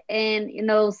plump and,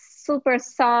 super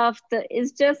soft.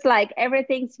 It's just like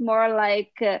everything's more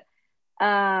like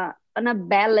on a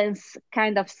balanced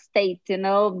kind of state,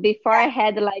 Before I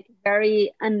had like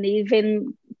very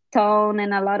uneven tone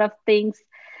and a lot of things.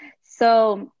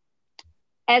 So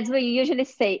as we usually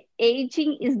say,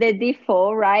 aging is the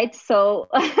default, right? So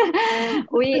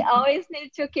we always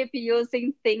need to keep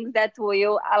using things that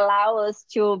will allow us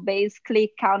to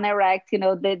basically counteract,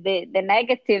 the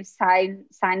negative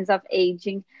signs of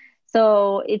aging.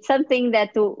 So it's something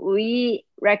that we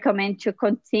recommend to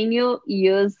continue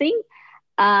using.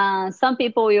 Some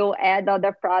people will add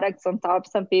other products on top.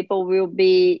 Some people will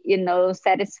be,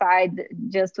 satisfied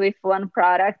just with one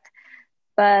product.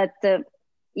 But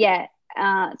yeah,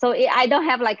 so I don't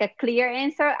have like a clear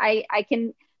answer. I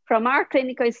can, from our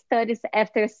clinical studies,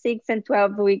 after 6 and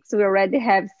 12 weeks, we already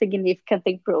have significant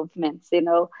improvements,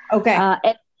 Okay.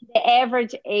 The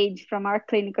average age from our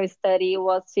clinical study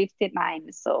was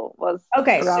 59. So was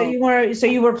okay. around. So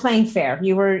you were playing fair.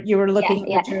 You were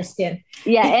looking at your skin.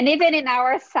 Yeah. And even in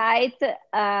our site,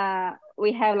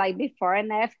 we have like before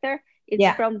and after.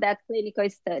 It's from that clinical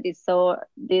study. So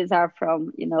these are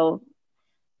from,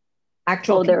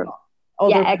 actual older people.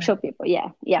 Older actual people.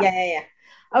 Yeah.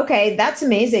 Okay, that's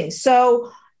amazing.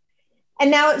 So,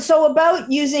 and now, so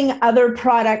about using other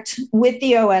product with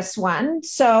the OS1.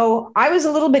 So I was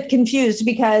a little bit confused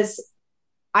because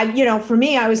for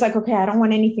me, I was like, okay, I don't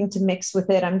want anything to mix with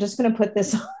it. I'm just going to put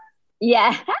this on.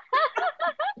 Yeah.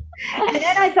 And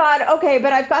then I thought, okay,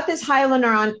 but I've got this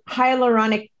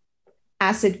hyaluronic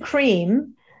acid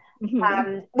cream.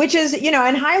 Mm-hmm. Which is, and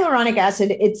hyaluronic acid,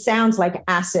 it sounds like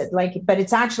acid, but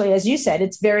it's actually, as you said,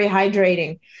 it's very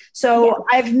hydrating. So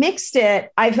I've mixed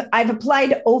it. I've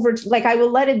applied over, I will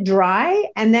let it dry,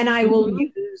 and then I will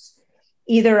use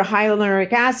either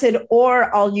hyaluronic acid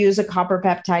or I'll use a copper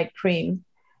peptide cream.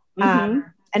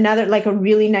 Another, a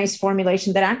really nice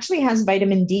formulation that actually has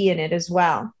vitamin D in it as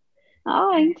well.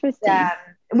 Oh, interesting.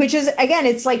 Which is, again,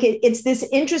 it's it's this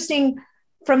interesting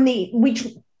which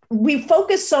we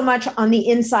focus so much on the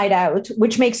inside out,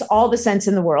 which makes all the sense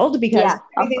in the world because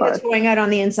everything that's going out on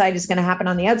the inside is going to happen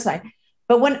on the outside.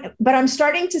 But I'm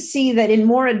starting to see that in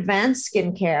more advanced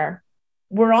skincare,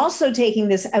 we're also taking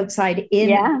this outside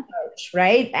in approach,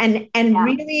 right? And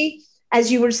really,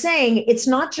 as you were saying, it's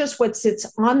not just what sits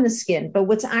on the skin, but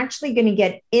what's actually going to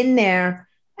get in there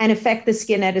and affect the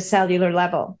skin at a cellular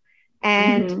level.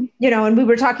 And, and we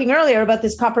were talking earlier about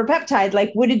this copper peptide,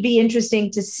 would it be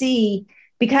interesting to see,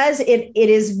 because it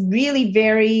is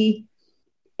really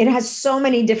it has so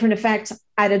many different effects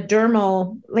at a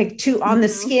dermal, on the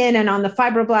skin and on the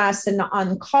fibroblasts and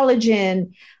on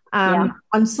collagen,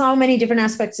 on so many different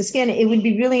aspects of skin. It would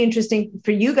be really interesting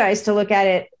for you guys to look at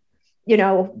it,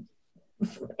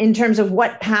 in terms of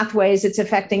what pathways it's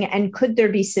affecting, and could there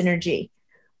be synergy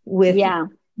with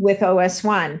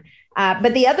OS1?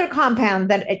 But the other compound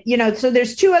that, so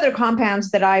there's 2 other compounds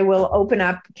that I will open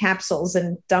up capsules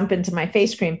and dump into my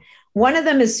face cream. One of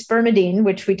them is spermidine,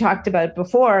 which we talked about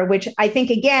before, which I think,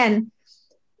 again,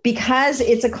 because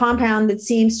it's a compound that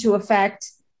seems to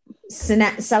affect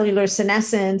cellular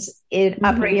senescence, it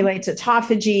upregulates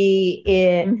autophagy,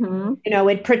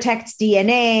 it protects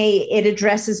DNA, it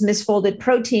addresses misfolded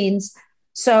proteins.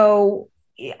 So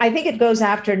I think it goes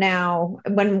after now.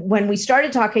 When we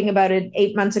started talking about it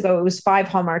 8 months ago, it was 5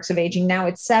 hallmarks of aging. Now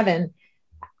it's 7.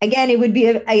 Again, it would be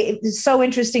it's so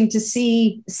interesting to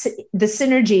see the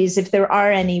synergies, if there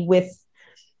are any,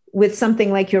 with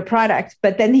something like your product.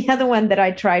 But then the other one that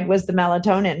I tried was the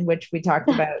melatonin, which we talked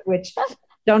about, which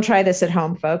don't try this at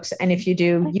home, folks. And if you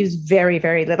do, use very,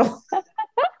 very little.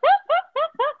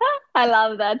 I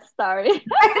love that story.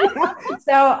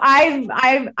 So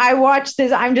I watched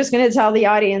this. I'm just going to tell the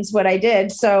audience what I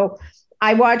did. So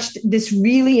I watched this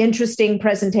really interesting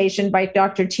presentation by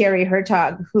Dr. Thierry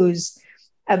Hertog, who's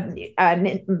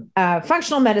a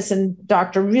functional medicine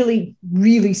doctor, really,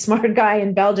 really smart guy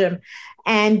in Belgium.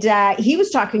 And he was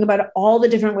talking about all the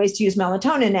different ways to use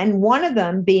melatonin. And one of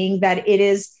them being that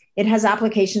it has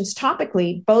applications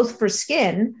topically, both for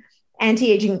skin,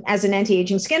 anti-aging, as an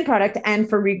anti-aging skin product, and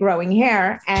for regrowing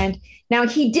hair. And now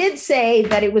he did say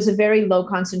that it was a very low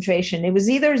concentration. It was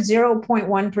either 0.1%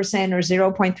 or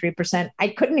 0.3%. I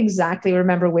couldn't exactly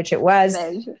remember which it was.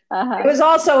 I was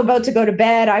also about to go to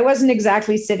bed. I wasn't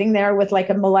exactly sitting there with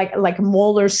like a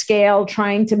molar scale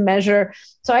trying to measure.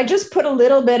 So I just put a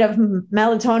little bit of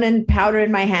melatonin powder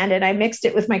in my hand and I mixed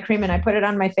it with my cream and I put it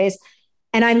on my face.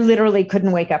 And I literally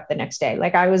couldn't wake up the next day.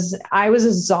 Like I was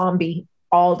a zombie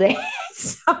all day.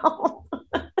 So,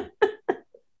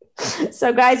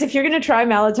 so guys, if you're going to try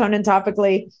melatonin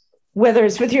topically, whether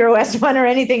it's with your OS1 or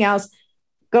anything else,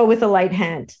 go with a light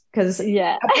hand, because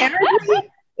apparently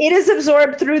it is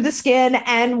absorbed through the skin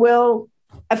and will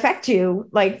affect you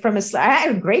like from I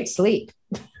had great sleep.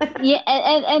 Yeah,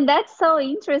 and that's so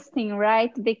interesting,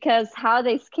 right? Because how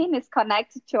the skin is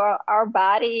connected to our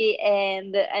body.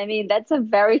 And I mean, that's a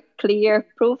very clear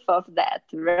proof of that,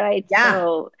 right? Yeah.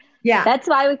 So yeah. That's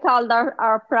why we called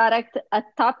our product a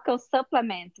topical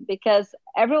supplement, because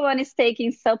everyone is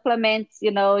taking supplements,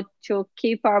 to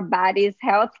keep our body's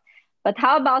health. But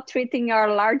how about treating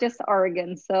our largest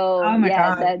organ? So oh my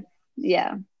God.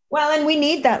 Well, and we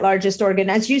need that largest organ,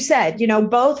 as you said,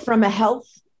 both from a health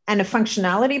and a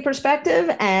functionality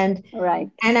perspective. And right.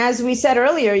 And as we said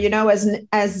earlier,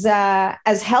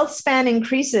 as health span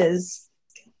increases,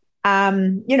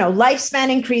 lifespan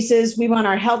increases, we want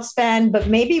our health span, but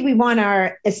maybe we want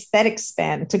our aesthetic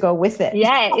span to go with it.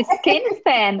 Yeah, it's skin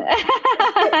span.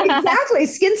 Exactly,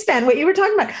 skin span, what you were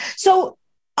talking about. So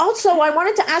also, I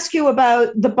wanted to ask you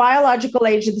about the biological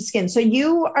age of the skin. So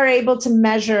you are able to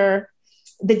measure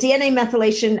the DNA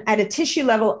methylation at a tissue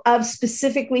level of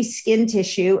specifically skin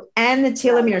tissue and the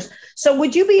telomeres. Right. So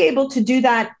would you be able to do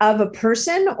that of a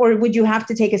person, or would you have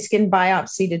to take a skin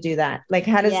biopsy to do that? Like,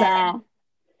 how does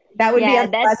that would be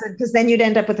unpleasant, because then you'd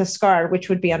end up with a scar, which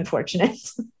would be unfortunate.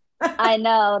 I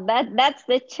know that's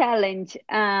the challenge.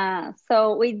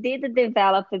 So we did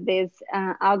develop this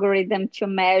algorithm to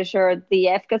measure the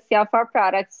efficacy of our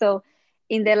product. So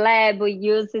in the lab, we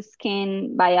use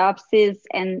skin biopsies,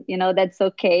 and that's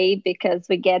okay, because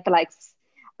we get like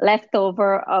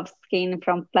leftover of skin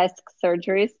from plastic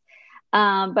surgeries.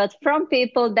 But from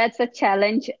people, that's a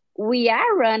challenge. We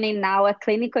are running now a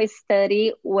clinical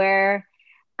study where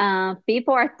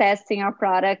people are testing our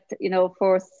product,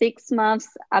 for 6 months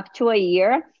up to a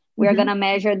year. We're going to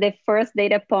measure the first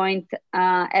data point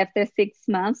after 6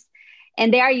 months.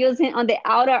 And they are using on the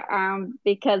outer arm,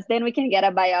 because then we can get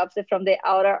a biopsy from the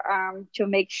outer arm to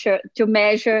measure,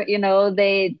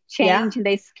 the change in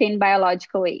the skin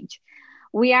biological age.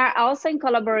 We are also in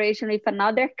collaboration with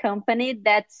another company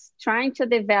that's trying to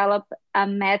develop a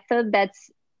method that's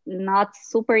not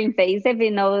super invasive.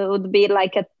 It would be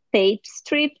like a tape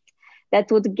strip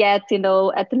that would get,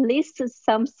 at least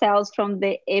some cells from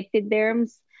the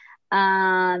epidermis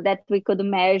that we could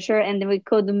measure, and we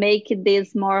could make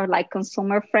this more like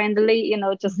consumer friendly,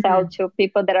 to sell to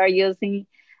people that are using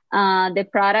the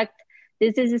product.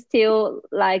 This is still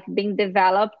like being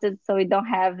developed, so we don't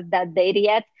have that data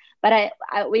yet. But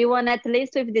we want, at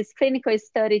least with this clinical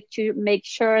study, to make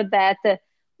sure that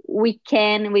we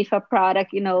can, with a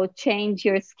product, change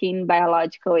your skin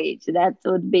biological age. That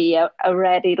would be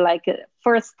already like a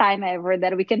first time ever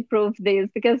that we can prove this,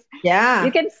 because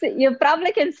you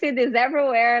probably can see this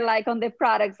everywhere, like on the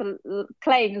products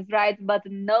claims, right? But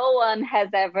no one has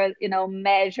ever,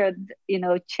 measured,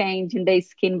 change in the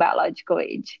skin biological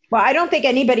age. Well, I don't think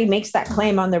anybody makes that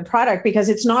claim on their product, because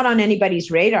it's not on anybody's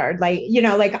radar. Like,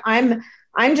 I'm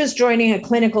just joining a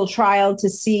clinical trial to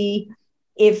see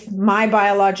if my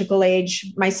biological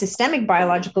age, my systemic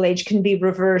biological age, can be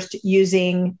reversed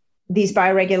using these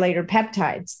bioregulator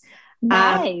peptides.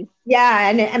 Nice.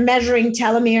 And measuring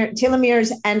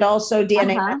telomeres and also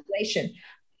DNA methylation.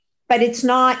 But it's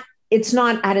not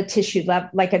at a tissue level,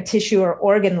 like a tissue or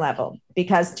organ level,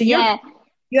 because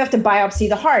you have to biopsy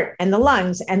the heart and the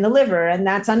lungs and the liver, and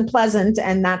that's unpleasant,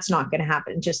 and that's not going to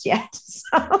happen just yet.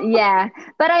 So. Yeah,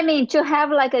 but I mean, to have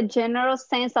like a general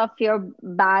sense of your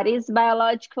body's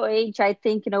biological age, I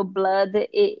think, blood,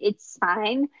 it's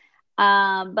fine.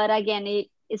 But again,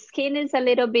 skin is a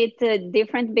little bit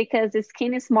different, because the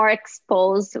skin is more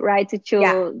exposed, right, to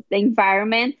the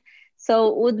environment. So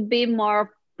it would be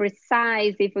more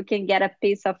precise if we can get a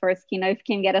piece of our skin, or if we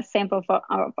can get a sample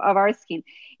of our skin.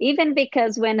 Even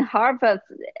because when Harvard,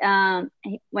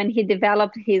 when he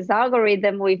developed his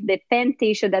algorithm with the pen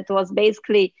tissue, that was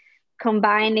basically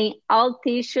combining all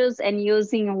tissues and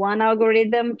using one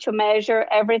algorithm to measure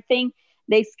everything,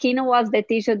 the skin was the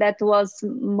tissue that was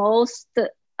most, the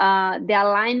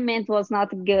alignment was not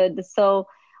good. So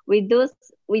we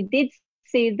did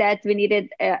see that we needed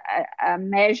a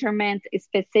measurement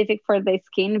specific for the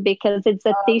skin, because it's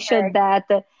a tissue that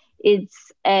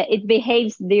it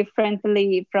behaves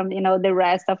differently from the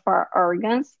rest of our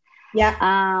organs.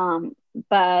 I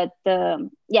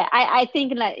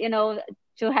think that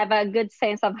to have a good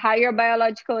sense of how your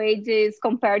biological age is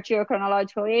compared to your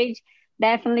chronological age,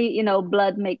 definitely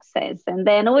blood makes sense, and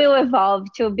then we'll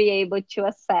evolve to be able to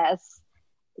assess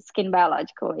skin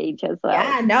biological age as well.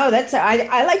 Yeah, no,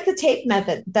 I like the tape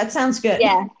method. That sounds good.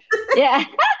 Yeah. Yeah.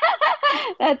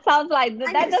 That sounds like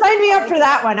that. Sign me up for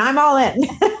that one. I'm all in.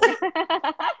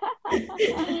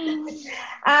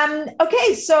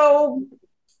 Okay, so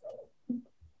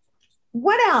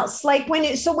what else? Like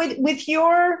with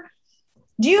your,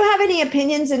 do you have any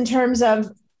opinions in terms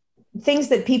of things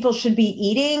that people should be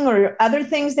eating or other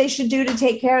things they should do to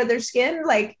take care of their skin?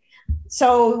 Like,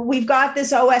 so we've got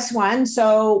this OS1,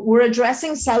 so we're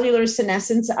addressing cellular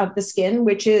senescence of the skin,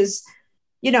 which is,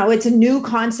 it's a new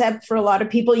concept for a lot of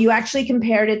people. You actually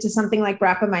compared it to something like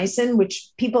rapamycin, which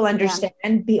people understand,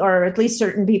 or at least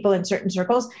certain people in certain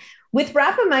circles. With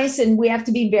rapamycin, we have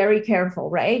to be very careful,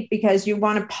 right? Because you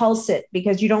want to pulse it,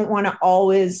 because you don't want to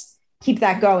always keep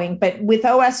that going. But with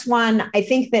OS1, I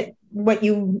think that what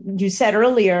you said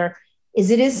earlier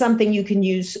is it is something you can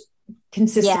use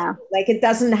consistently. Yeah. Like it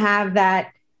doesn't have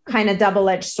that kind of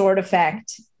double-edged sword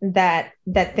effect that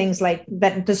things like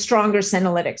that the stronger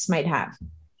senolytics might have.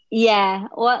 Yeah,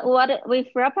 what with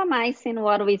rapamycin,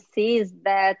 what we see is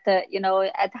that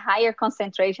at higher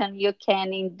concentration you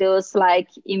can induce like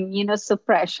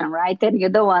immunosuppression, right? And you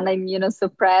don't want to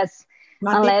immunosuppress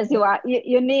unless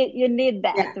you need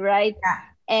that, right? Yeah.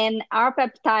 And our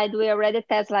peptide, we already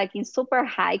test like in super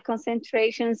high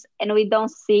concentrations, and we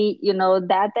don't see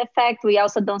that effect. We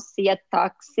also don't see a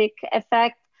toxic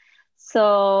effect.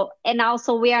 So, and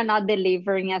also we are not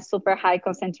delivering a super high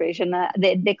concentration.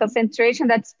 The concentration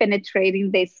that's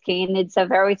penetrating the skin, it's a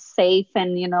very safe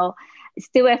and,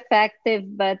 still effective,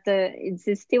 but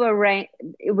it's still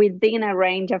within a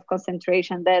range of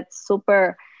concentration that's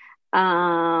super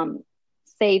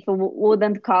safe,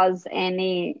 wouldn't cause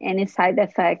any side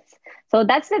effects. So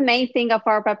that's the main thing of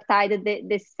our peptide.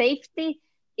 The safety,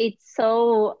 it's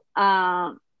so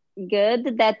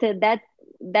good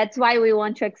that's why we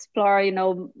want to explore,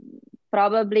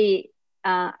 probably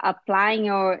applying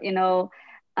or,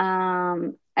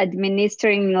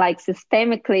 administering like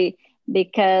systemically,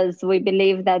 because we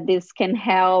believe that this can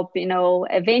help,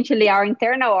 eventually our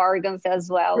internal organs as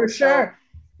well. For sure.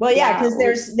 Well, yeah, because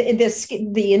there's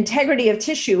the integrity of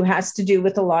tissue has to do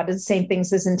with a lot of the same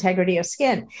things as integrity of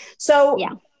skin. So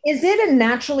is it a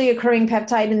naturally occurring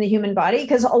peptide in the human body?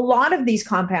 Because a lot of these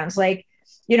compounds, like,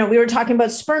 we were talking about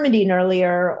spermidine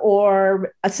earlier,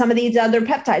 or some of these other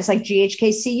peptides like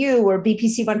GHKCU or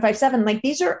BPC157. Like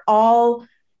these are all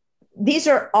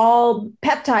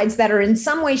peptides that are in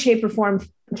some way, shape, or form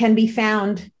can be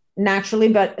found naturally,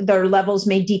 but their levels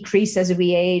may decrease as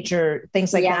we age or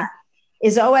things like that.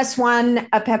 Is OS1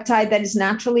 a peptide that is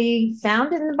naturally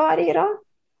found in the body at all?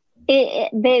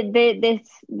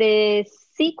 The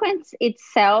sequence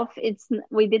itself,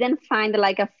 we didn't find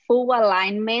like a full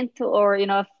alignment or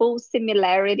a full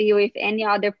similarity with any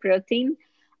other protein.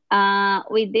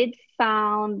 We did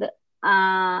find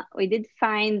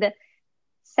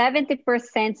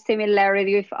 70%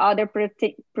 similarity with other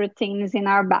proteins in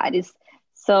our bodies.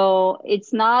 So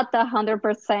it's not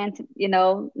 100%,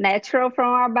 natural from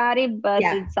our body, but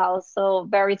it's also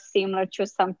very similar to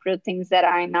some proteins that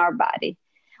are in our body.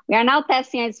 We are now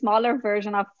testing a smaller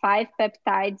version of 5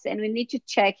 peptides, and we need to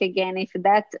check again if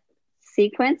that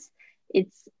sequence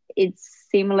it's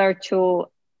similar to,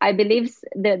 I believe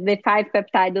the 5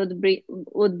 peptide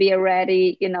would be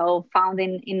already found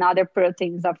in other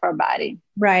proteins of our body.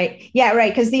 Right. Yeah.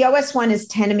 Right. Because the OS1 is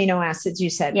 10 amino acids.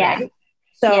 You said right.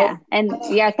 So and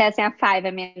we are testing 5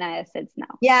 amino acids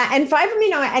now. Yeah, and 5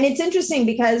 amino, and it's interesting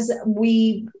because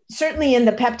we certainly in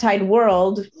the peptide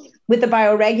world with the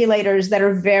bioregulators that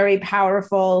are very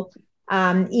powerful,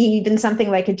 even something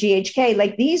like a GHK,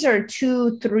 like these are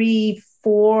 2, 3,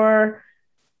 4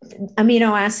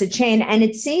 amino acid chain, and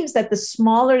it seems that the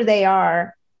smaller they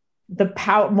are, the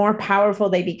more powerful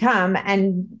they become.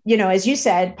 And, as you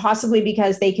said, possibly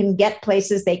because they can get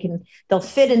places, they'll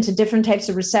fit into different types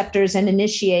of receptors and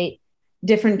initiate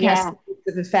different cascades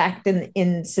of effect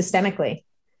in systemically.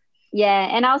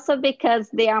 Yeah. And also because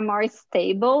they are more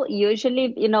stable,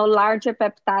 usually, larger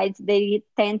peptides, they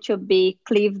tend to be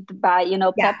cleaved by,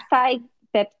 peptidases.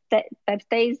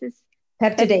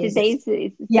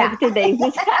 Peptidases. Yeah.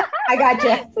 Peptidases. I got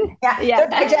you. Yeah. They're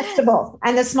digestible.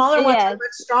 And the smaller ones are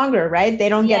much stronger, right? They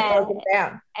don't get broken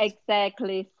down.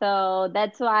 Exactly. So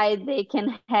that's why they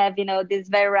can have, this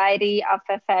variety of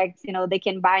effects. They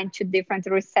can bind to different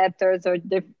receptors or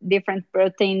different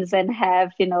proteins and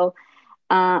have,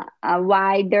 a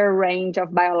wider range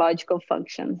of biological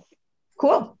functions.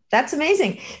 Cool. That's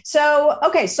amazing. So,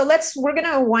 okay. So we're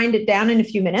going to wind it down in a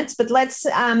few minutes, but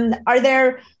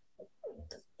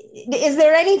is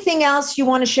there anything else you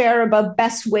want to share about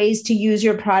best ways to use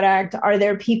your product? Are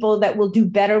there people that will do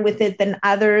better with it than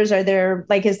others?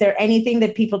 Is there anything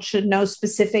that people should know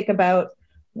specific about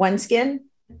OneSkin?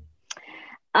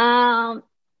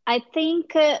 I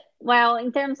think, well,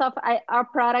 in terms of our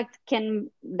product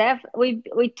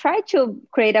we try to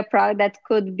create a product that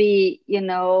could be,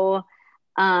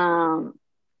 um,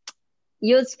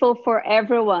 useful for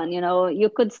everyone. You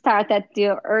could start at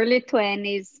your early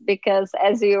 20s because,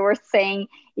 as you were saying,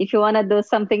 if you want to do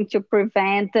something to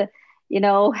prevent,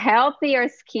 healthier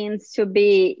skins to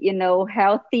be,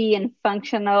 healthy and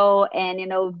functional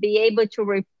and, be able to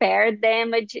repair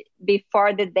damage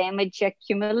before the damage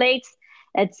accumulates.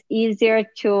 It's easier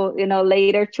to,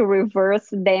 later to reverse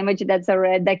damage that's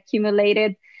already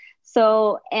accumulated.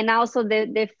 So, and also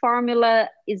the formula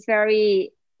is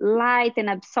very light and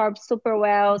absorbs super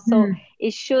well. So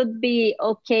it should be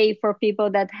okay for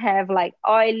people that have like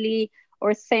oily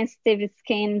or sensitive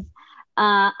skins.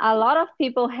 A lot of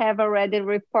people have already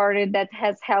reported that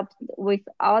has helped with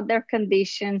other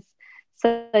conditions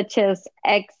such as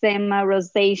eczema,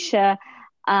 rosacea,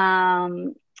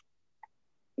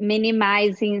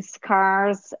 minimizing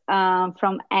scars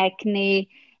from acne,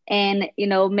 and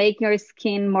making your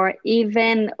skin more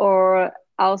even, or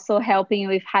also helping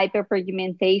with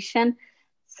hyperpigmentation.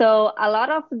 So a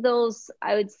lot of those,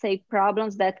 I would say,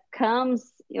 problems that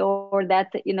comes or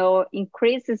that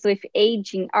increases with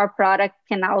aging, our product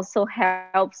can also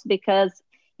help because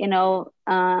in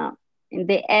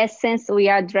the essence we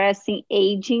are addressing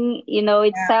aging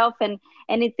itself, and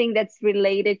anything that's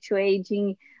related to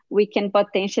aging we can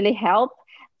potentially help.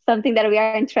 Something that we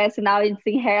are interested now in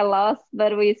seeing hair loss,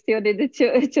 but we still need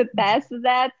to test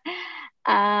that.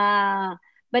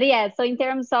 But yeah, so in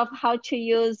terms of how to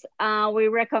use, we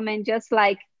recommend just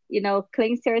like,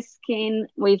 cleanse your skin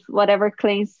with whatever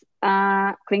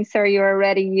cleanser you're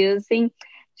already using.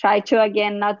 Try to,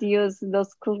 again, not use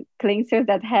those cleansers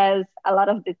that has a lot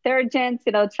of detergents,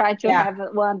 try to have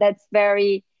one that's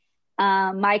very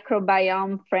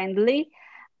microbiome friendly.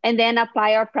 And then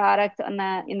apply our product on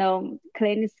a,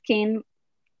 clean skin.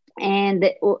 And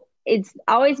it's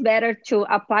always better to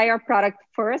apply our product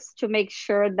first to make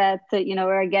sure that,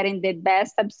 we're getting the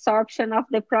best absorption of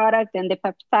the product and the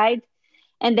peptide.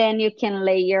 And then you can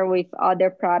layer with other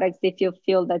products if you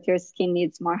feel that your skin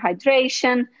needs more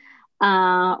hydration,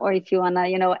 or if you want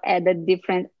to, add a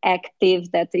different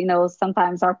active that,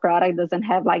 sometimes our product doesn't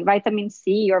have, like vitamin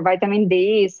C or vitamin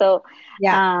D. So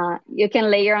you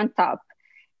can layer on top.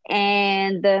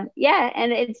 And and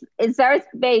it's very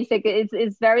basic.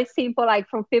 It's very simple, like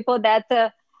for people that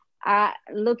are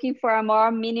looking for a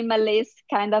more minimalist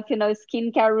kind of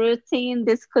skincare routine.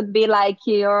 This could be like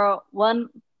your one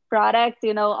product,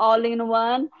 all in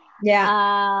one.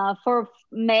 For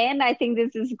men, I think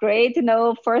this is great,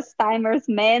 first timers,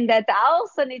 men that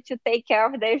also need to take care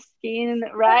of their skin,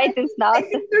 right? It's not, I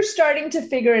think they're starting to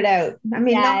figure it out. I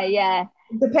mean,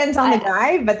 it depends on the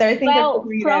guy, but I think they're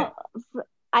figuring it out.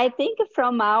 I think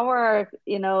from our,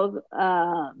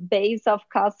 base of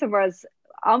customers,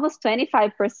 almost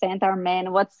 25% are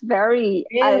men. What's very,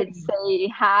 really? I would say,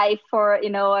 high for, a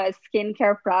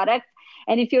skincare product.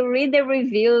 And if you read the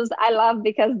reviews, I love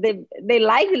because they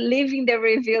like leaving the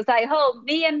reviews. I hope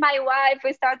me and my wife,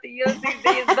 we start using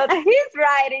this, but he's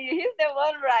the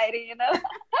one writing,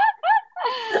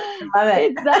 Love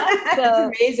it.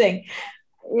 That's amazing.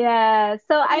 Yeah.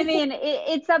 So, I mean,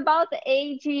 it's about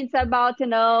aging. It's about,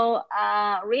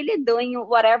 really doing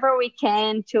whatever we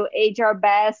can to age our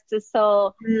best.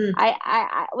 So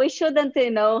we shouldn't,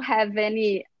 have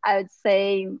any, I would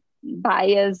say,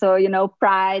 bias or,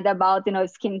 pride about,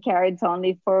 skincare. It's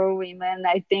only for women.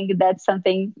 I think that's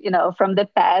something, from the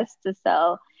past.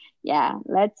 So yeah,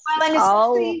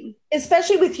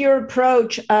 especially with your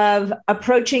approach of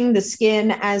approaching the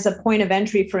skin as a point of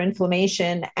entry for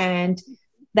inflammation, and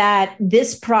that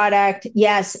this product,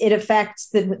 yes, it affects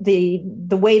the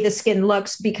way the skin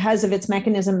looks because of its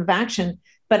mechanism of action,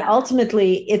 but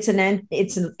ultimately it's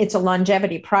a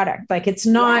longevity product. Like it's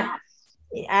not,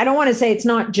 I don't want to say it's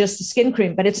not just a skin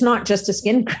cream, but it's not just a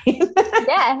skin cream.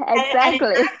 Yeah,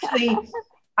 exactly. and actually,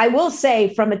 I will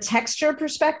say from a texture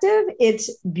perspective,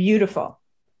 it's beautiful.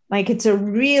 Like it's a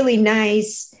really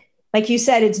nice, like you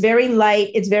said, it's very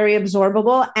light, it's very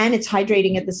absorbable, and it's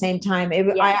hydrating at the same time.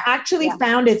 I actually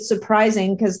found it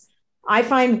surprising because I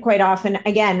find quite often,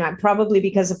 again, probably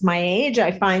because of my age,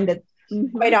 I find that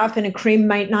quite often a cream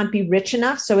might not be rich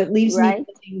enough. So it leaves me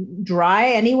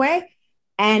dry anyway.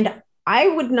 And I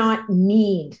would not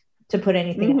need to put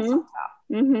anything else on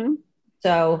top.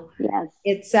 So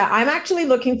it's, I'm actually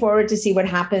looking forward to see what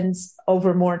happens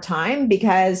over more time,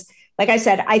 because like I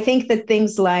said, I think that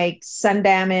things like sun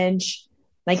damage,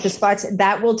 like the spots,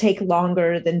 that will take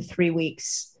longer than 3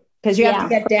 weeks because you have to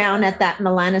get down at that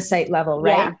melanocyte level,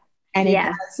 right? Yeah. And it Yeah,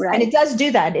 does, and right. it does do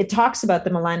that. It talks about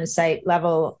the melanocyte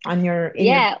level on your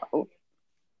Yeah,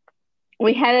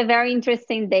 we have a very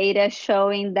interesting data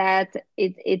showing that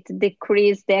it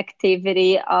decreased the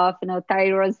activity of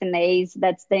tyrosinase.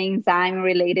 That's the enzyme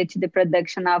related to the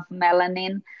production of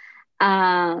melanin.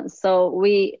 So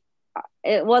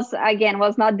it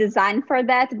was not designed for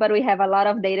that, but we have a lot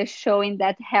of data showing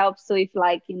that helps with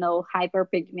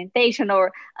hyperpigmentation or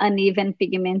uneven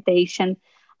pigmentation,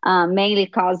 mainly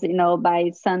caused by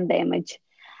sun damage.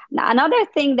 Now, another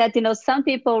thing that some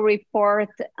people report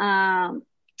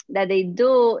that they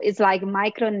do is like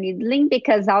micro needling,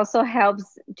 because also helps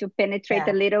to penetrate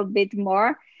a little bit more.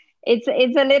 It's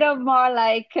a little more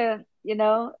like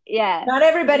yeah. Not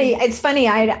everybody. It's funny.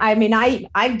 I mean,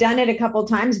 I've done it a couple of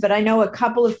times, but I know a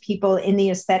couple of people in the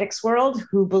aesthetics world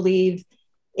who believe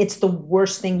it's the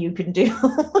worst thing you can do.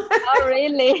 Oh,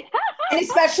 really? And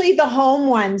especially the home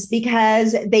ones,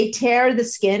 because they tear the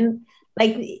skin.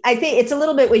 Like, I think it's a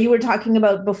little bit what you were talking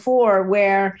about before,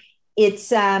 where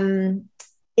it's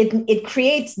it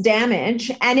creates damage,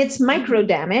 and it's micro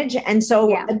damage. And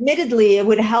so admittedly, it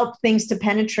would help things to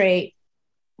penetrate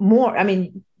more. I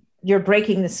mean, you're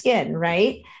breaking the skin,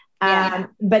 right?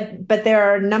 But there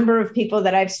are a number of people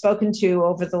that I've spoken to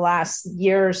over the last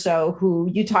year or so who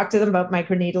you talk to them about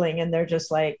microneedling and they're just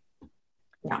like,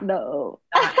 no.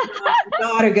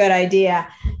 Not a good idea.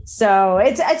 So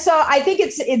so I think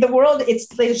it's in the world,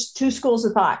 there's two schools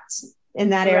of thoughts in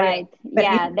that area. Right.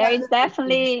 Yeah, there is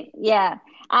definitely,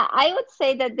 I would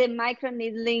say that the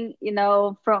microneedling,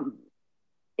 from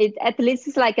it, at least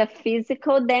it's like a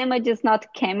physical damage, it's not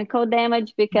chemical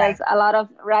damage, because a lot of,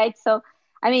 so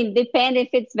I mean, depend if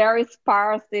it's very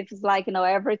sparse, if it's like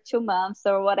every 2 months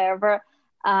or whatever,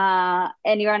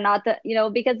 and you are not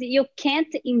because you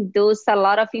can't induce a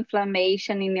lot of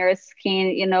inflammation in your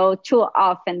skin too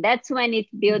often. That's when it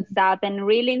builds up, and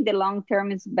really in the long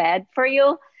term is bad for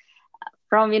you.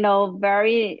 From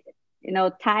very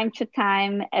time to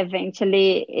time,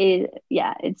 eventually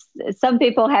it's some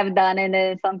people have done it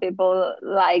and some people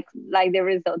like the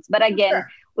results, but again,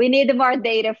 we need more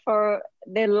data for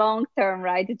the long term,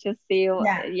 right, to see. No,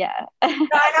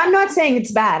 I'm not saying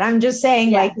it's bad. I'm just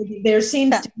saying like there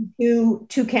seems to be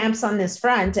two camps on this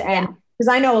front, and because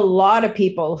I know a lot of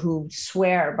people who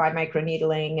swear by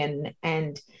microneedling and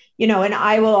and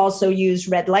I will also use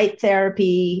red light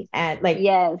therapy and like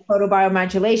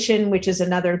photobiomodulation, which is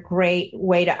another great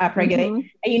way to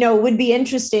upregulate. It would be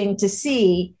interesting to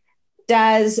see,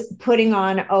 does putting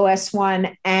on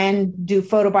OS1 and do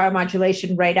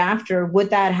photobiomodulation right after,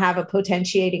 would that have a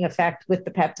potentiating effect with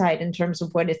the peptide in terms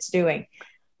of what it's doing?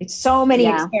 It's so many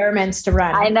experiments to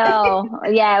run. I know.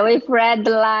 With red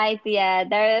light.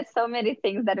 There are so many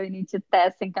things that we need to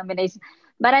test in combination.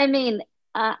 But I mean,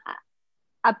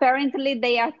 apparently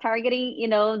they are targeting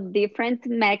different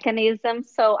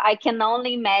mechanisms, so I can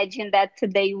only imagine that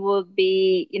they would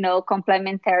be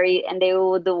complementary, and they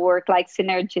would work like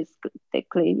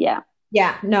synergistically.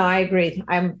 No, I agree.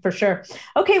 I'm for sure.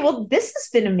 Okay, well, this has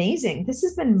been amazing. This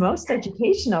has been most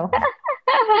educational.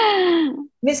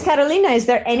 Ms. Carolina, is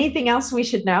there anything else we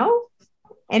should know?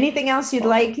 Anything else you'd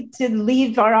like to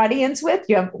leave our audience with?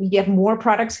 You have more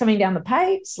products coming down the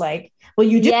pipes, like, well,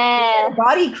 you do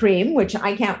body cream, which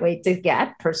I can't wait to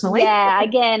get personally.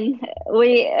 Again,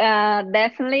 we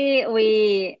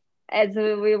definitely, as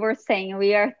we were saying,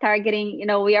 we are targeting,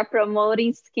 we are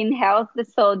promoting skin health.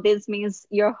 So this means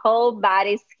your whole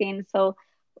body skin. So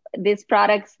these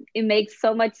products, it makes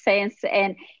so much sense.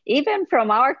 And even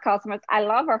from our customers, I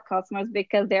love our customers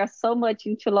because they are so much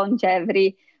into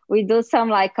longevity. We do some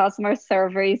like customer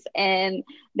surveys, and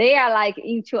they are like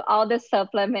into all the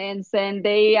supplements, and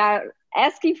they are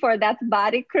asking for that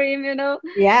body cream,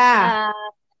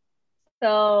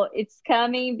 so it's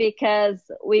coming because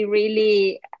we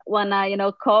really want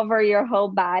to cover your whole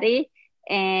body,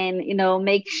 and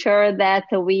make sure that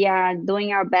we are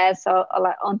doing our best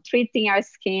on treating our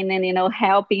skin, and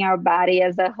helping our body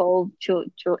as a whole to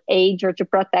age, or to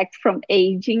protect from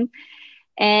aging.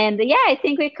 And I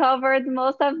think we covered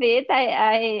most of it.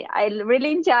 I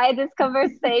really enjoyed this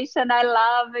conversation. I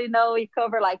love, we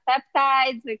cover like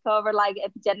peptides, we cover like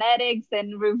epigenetics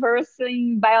and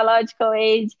reversing biological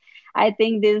age. I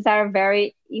think these are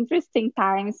very interesting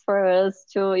times for us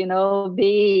to,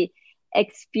 be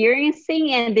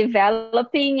experiencing and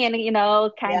developing and,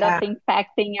 kind of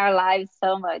impacting our lives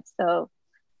so much. So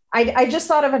I just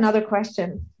thought of another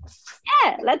question.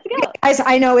 Yeah, let's go. Guys,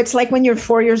 I know it's like when you're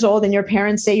 4 years old and your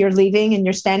parents say you're leaving and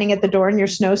you're standing at the door in your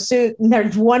snowsuit, and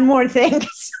there's one more thing.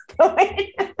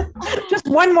 Just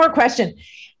one more question.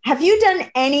 Have you done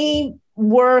any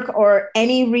work or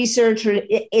any research, or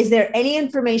is there any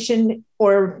information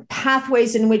or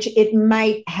pathways in which it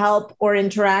might help or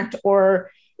interact, or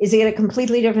is it a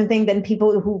completely different thing than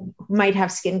people who might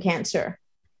have skin cancer?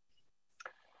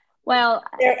 Well,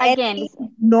 again,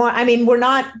 no, I mean, we're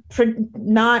not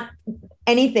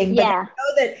anything, but yeah. I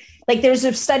know that like there's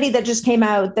a study that just came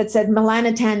out that said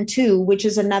melanotan 2, which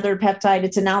is another peptide,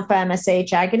 it's an alpha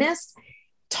MSH agonist,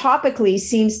 topically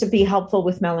seems to be helpful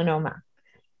with melanoma.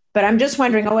 But I'm just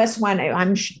wondering, OS1,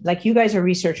 I'm like, you guys are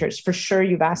researchers, for sure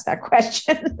you've asked that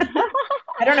question.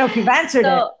 I don't know if you've answered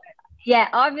it. Yeah,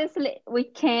 obviously we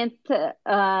can't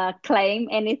claim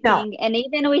anything. No. And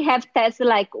even we have tests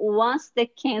like once the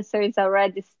cancer is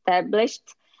already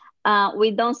established, we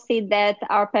don't see that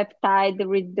our peptide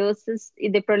reduces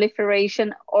the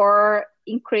proliferation or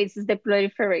increases the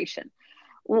proliferation.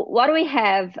 What we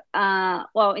have,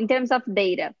 well, in terms of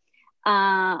data,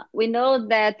 we know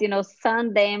that,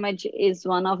 sun damage is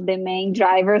one of the main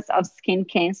drivers of skin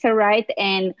cancer, right?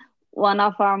 And one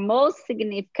of our most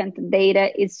significant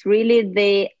data is really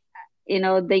the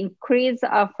increase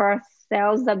of our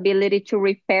cells' ability to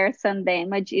repair sun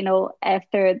damage,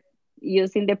 after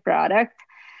using the product.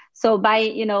 So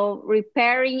by,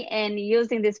 repairing and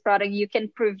using this product,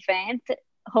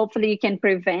 hopefully you can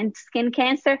prevent skin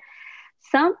cancer.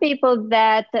 Some people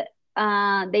that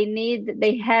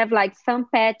they have like some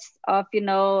patches of,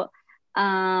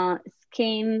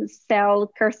 skin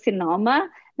cell carcinoma.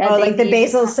 Like the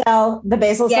basal cell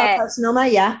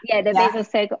carcinoma. Yeah. Yeah. Basal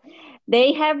cell.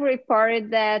 They have reported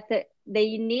that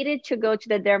they needed to go to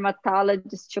the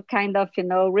dermatologist to kind of,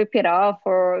 rip it off,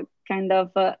 or kind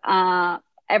of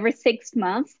every 6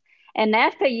 months. And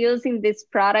after using this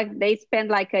product, they spend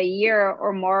like a year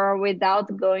or more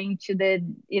without going to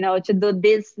to do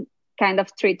this kind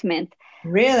of treatment.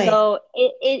 Really? So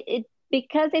it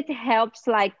because it helps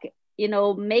like,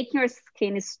 make your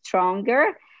skin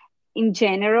stronger in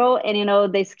general,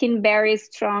 and the skin barrier is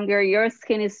stronger, your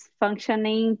skin is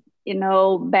functioning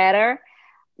better.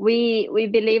 We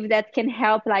believe that can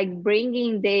help like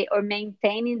bringing or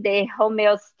maintaining the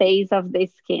homeostasis of the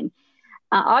skin.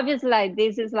 Obviously, like,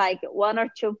 this is like 1 or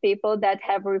 2 people that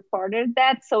have reported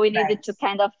that, so we needed to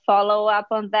kind of follow up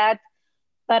on that.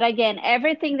 But again,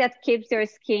 everything that keeps your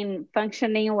skin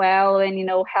functioning well and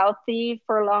healthy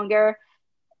for longer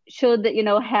should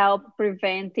help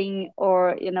preventing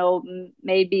or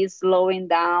maybe slowing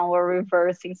down or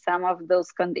reversing some of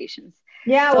those conditions.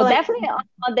 Yeah, so definitely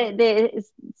on the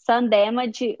sun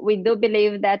damage, we do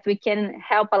believe that we can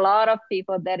help a lot of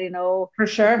people that for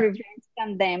sure prevent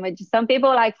sun damage. Some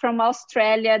people like from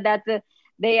Australia that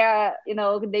they are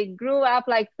they grew up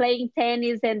like playing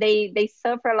tennis and they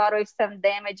suffer a lot of sun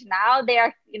damage. Now they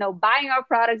are buying our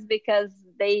products because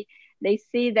they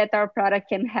see that our product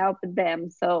can help them.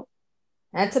 So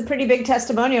that's a pretty big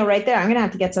testimonial right there. I'm going to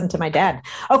have to get some to my dad.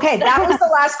 Okay, that was the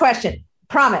last question.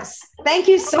 Promise. Thank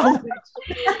you so much.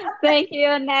 Thank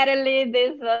you, Natalie.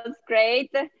 This was great.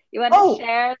 You want to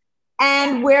share?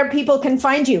 And where people can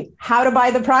find you, how to buy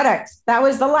the product. That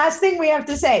was the last thing we have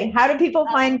to say. How do people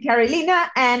find Carolina?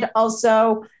 And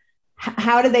also,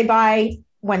 how do they buy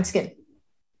OneSkin?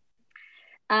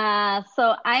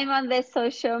 So I'm on the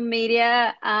social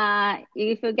media.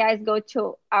 If you guys go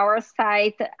to our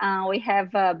site, we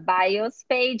have a bios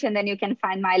page, and then you can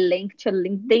find my link to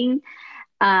LinkedIn,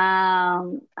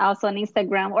 also on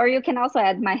Instagram, or you can also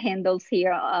add my handles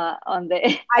here on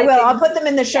the. I will. I'll put them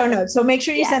in the show notes. So make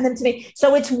sure you send them to me.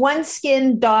 So it's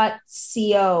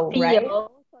oneskin.co, right?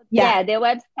 Yeah, the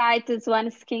website is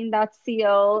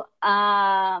oneskin.co.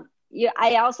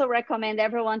 I also recommend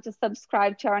everyone to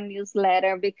subscribe to our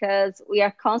newsletter because we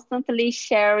are constantly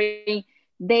sharing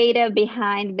data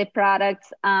behind the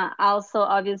products. Also,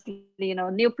 obviously,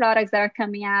 new products that are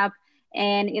coming up,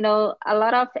 and, a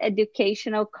lot of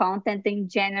educational content in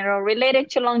general related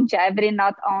to longevity,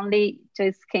 not only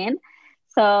to skin.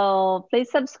 So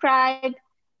please subscribe.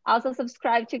 Also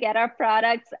subscribe to get our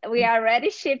products. We are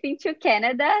already shipping to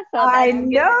Canada. So I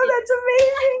know, that's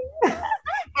amazing.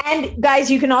 And guys,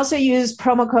 you can also use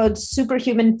promo code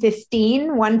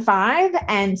superhuman15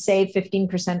 and save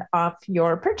 15% off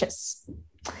your purchase.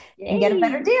 Yay. And get a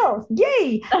better deal.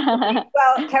 Yay.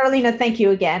 Well, Carolina, thank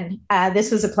you again. This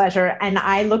was a pleasure. And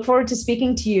I look forward to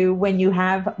speaking to you when you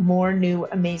have more new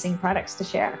amazing products to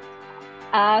share.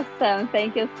 Awesome.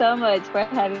 Thank you so much for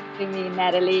having me,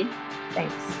 Natalie.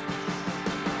 Thanks.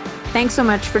 Thanks so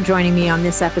much for joining me on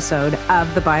this episode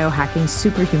of the Biohacking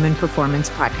Superhuman Performance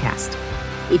Podcast.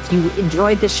 If you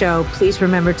enjoyed the show, please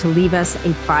remember to leave us a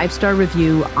 5-star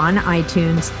review on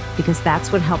iTunes, because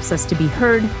that's what helps us to be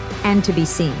heard and to be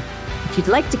seen. If you'd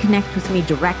like to connect with me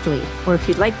directly, or if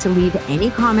you'd like to leave any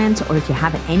comments, or if you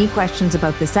have any questions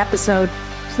about this episode,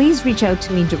 please reach out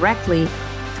to me directly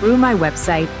through my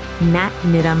website,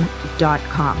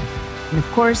 natnidham.com. And of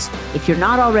course, if you're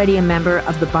not already a member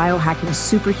of the Biohacking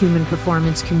Superhuman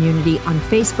Performance community on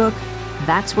Facebook,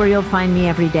 that's where you'll find me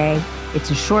every day. It's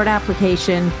a short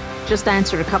application, just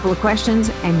answer a couple of questions,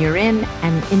 and you're in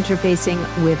and interfacing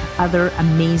with other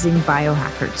amazing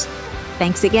biohackers.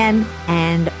 Thanks again,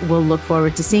 and we'll look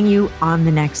forward to seeing you on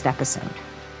the next episode.